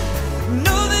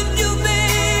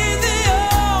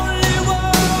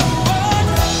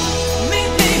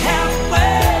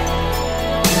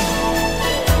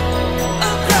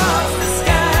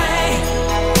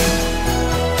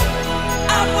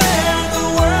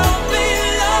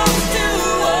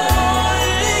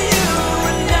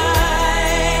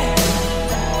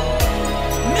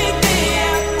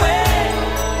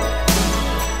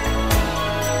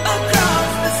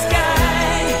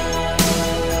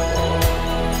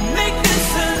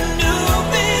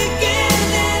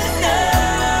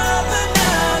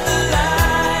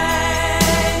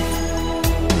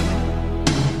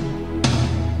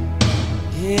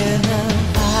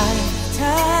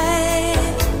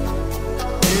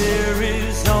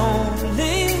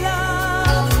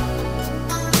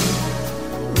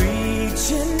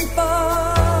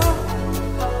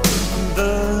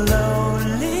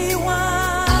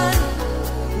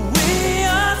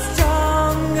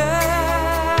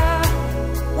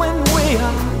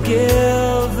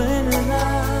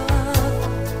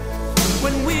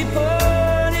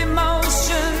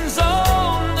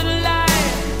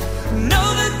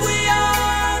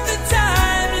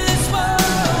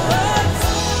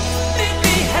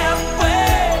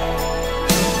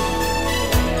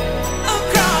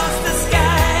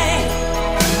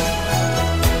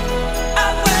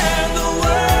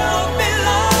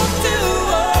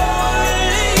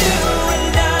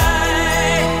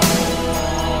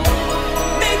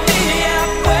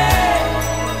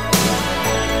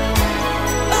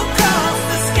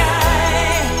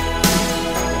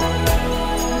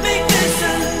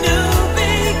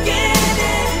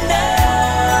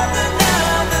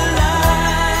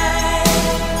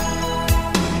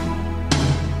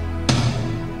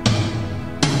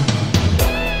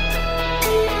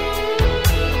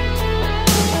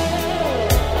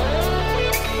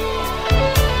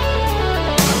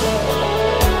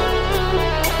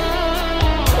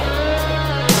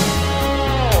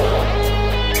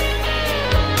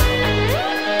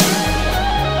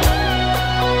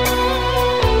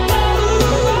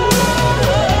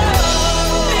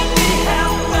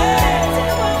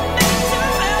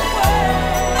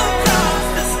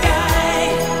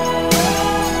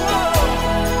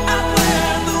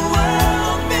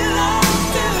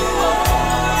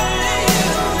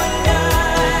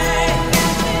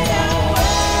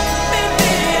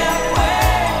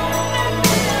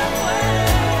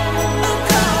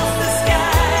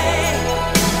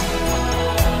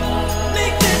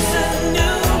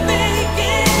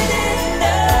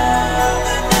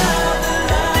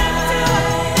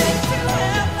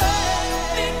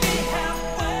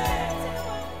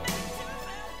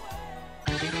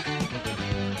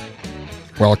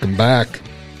 Welcome back.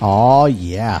 Oh,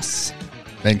 yes.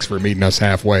 Thanks for meeting us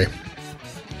halfway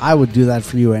I would do that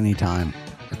for you anytime.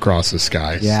 across the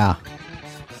skies. Yeah.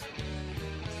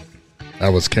 That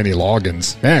was Kenny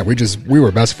Loggins. Man, we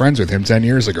were best friends with him 10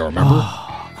 years ago, remember?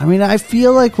 I mean, I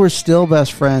feel like we're still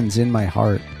best friends in my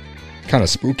heart. Kind of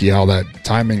spooky how that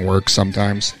timing works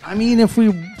sometimes. I mean, if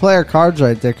we play our cards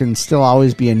right, there can still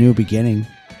always be a new beginning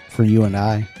for you and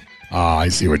I. Ah, I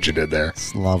see what you did there.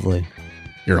 It's lovely.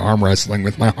 You're arm wrestling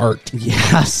with my heart.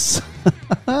 Yes.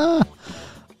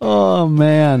 Oh,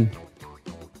 man.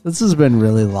 This has been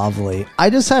really lovely. I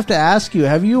just have to ask you,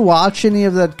 have you watched any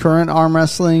of that current arm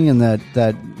wrestling and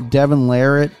that Devin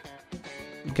Larratt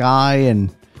guy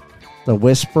and the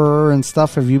Whisperer and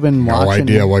stuff? Have you been watching? No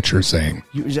idea what you're saying.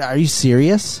 Are you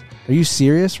serious? Are you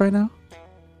serious right now?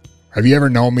 Have you ever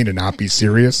known me to not be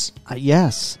serious?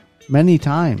 Yes. Many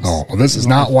times. Oh, well, this is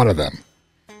not one of them.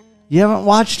 You haven't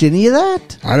watched any of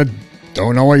that? I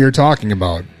don't know what you're talking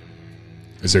about.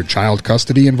 Is there child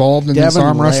custody involved in this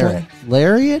arm wrestling?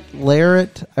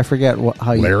 Larratt. I forget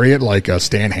how you... Lariat, like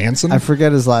Stan Hansen? I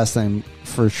forget his last name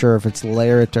for sure, if it's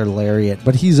Larratt or Lariat.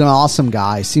 But he's an awesome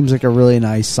guy. Seems like a really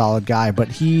nice, solid guy. But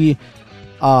he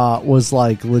was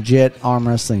like legit arm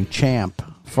wrestling champ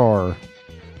for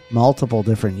multiple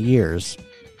different years.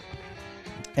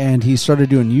 And he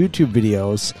started doing YouTube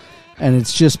videos, and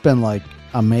it's just been like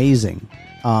amazing.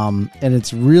 And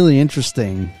it's really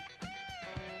interesting.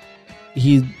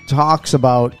 He talks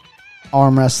about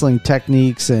arm wrestling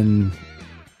techniques and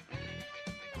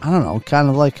I don't know, kind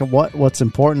of like what's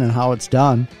important and how it's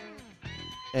done.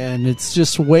 And it's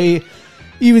just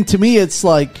even to me, it's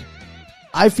like,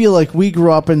 I feel like we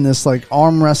grew up in this like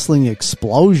arm wrestling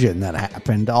explosion that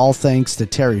happened, all thanks to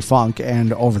Terry Funk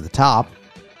and Over the Top.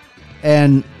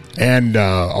 And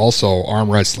also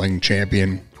arm wrestling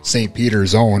champion St.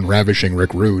 Peter's own Ravishing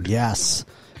Rick Rude. Yes.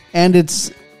 And it's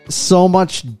so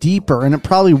much deeper, and it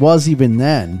probably was even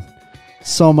then,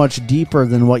 so much deeper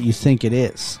than what you think it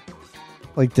is.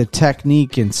 Like the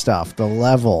technique and stuff, the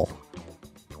level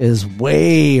is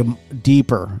way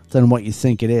deeper than what you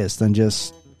think it is, than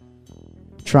just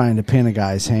trying to pin a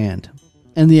guy's hand.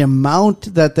 And the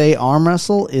amount that they arm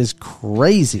wrestle is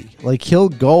crazy. Like he'll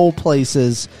go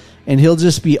places and he'll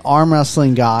just be arm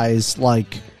wrestling guys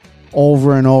like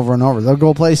over and over and over. They'll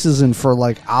go places and for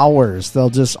like hours they'll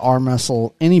just arm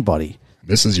wrestle anybody.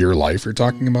 This is your life you're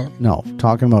talking about? No,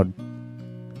 talking about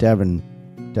Devin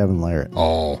Larratt.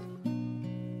 Oh.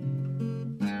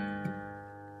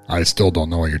 I still don't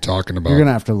know what you're talking about. You're going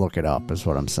to have to look it up is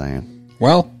what I'm saying.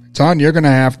 Well, Ton, you're going to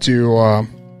have to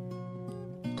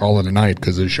call it a night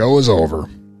because the show is over.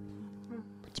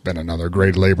 It's been another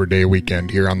great Labor Day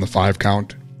weekend here on the 5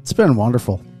 Count. It's been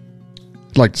wonderful.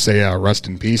 I'd like to say rest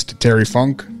in peace to Terry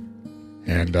Funk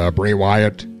and Bray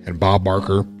Wyatt and Bob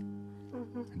Barker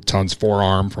and Ton's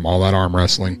forearm from all that arm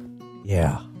wrestling.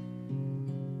 Yeah.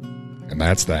 And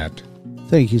that's that.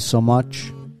 Thank you so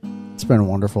much. It's been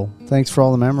wonderful. Thanks for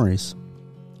all the memories.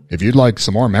 If you'd like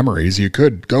some more memories, you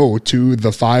could go to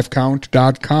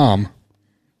the5count.com.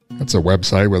 That's a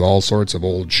website with all sorts of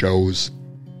old shows.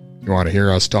 You want to hear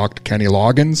us talk to Kenny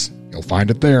Loggins? You'll find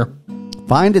it there.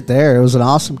 Find it there. It was an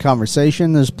awesome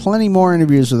conversation. There's plenty more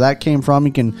interviews where that came from.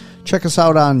 You can check us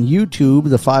out on YouTube,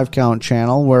 the 5 Count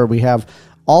channel, where we have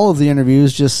all of the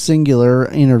interviews, just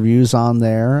singular interviews on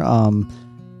there,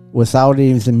 without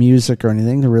any of the music or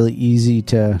anything. They're really easy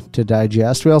to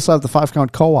digest. We also have the 5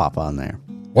 Count Co-op on there.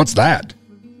 What's that?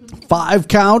 5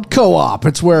 Count Co-op.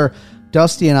 It's where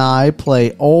Dusty and I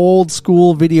play old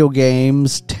school video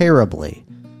games terribly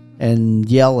and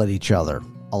yell at each other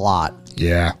a lot.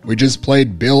 Yeah, we just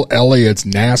played Bill Elliott's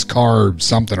NASCAR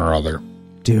something or other.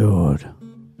 Dude.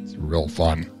 It's real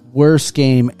fun. Worst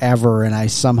game ever, and I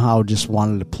somehow just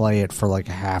wanted to play it for like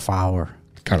a half hour.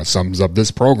 Kind of sums up this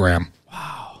program.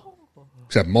 Wow.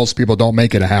 Except most people don't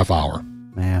make it a half hour.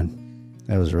 Man,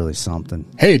 that was really something.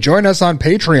 Hey, join us on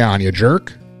Patreon, you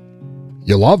jerk.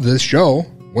 You love this show.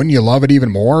 Wouldn't you love it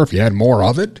even more if you had more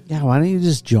of it? Yeah, why don't you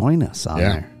just join us on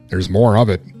there? There's more of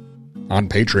it on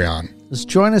Patreon. Just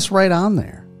join us right on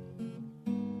there.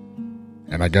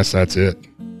 And I guess that's it.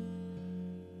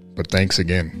 But thanks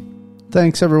again.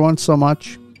 Thanks, everyone, so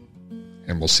much.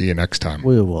 And we'll see you next time.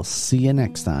 We will see you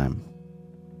next time.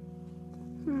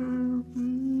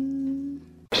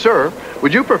 Sir,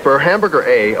 would you prefer hamburger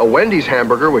A Wendy's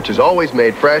hamburger, which is always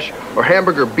made fresh, or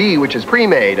hamburger B, which is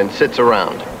pre-made and sits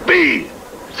around? B!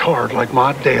 It's hard like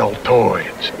my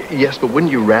deltoids. Yes, but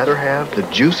wouldn't you rather have the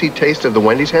juicy taste of the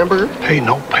Wendy's hamburger? Hey,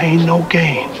 no pain, no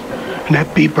gain. And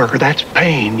that beef burger, that's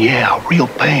pain, yeah, real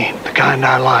pain, the kind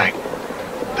I like.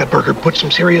 That burger put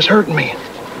some serious hurt in me.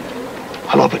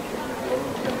 I love it.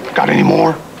 Got any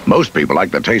more? Most people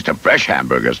like the taste of fresh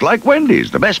hamburgers, like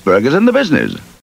Wendy's, the best burgers in the business.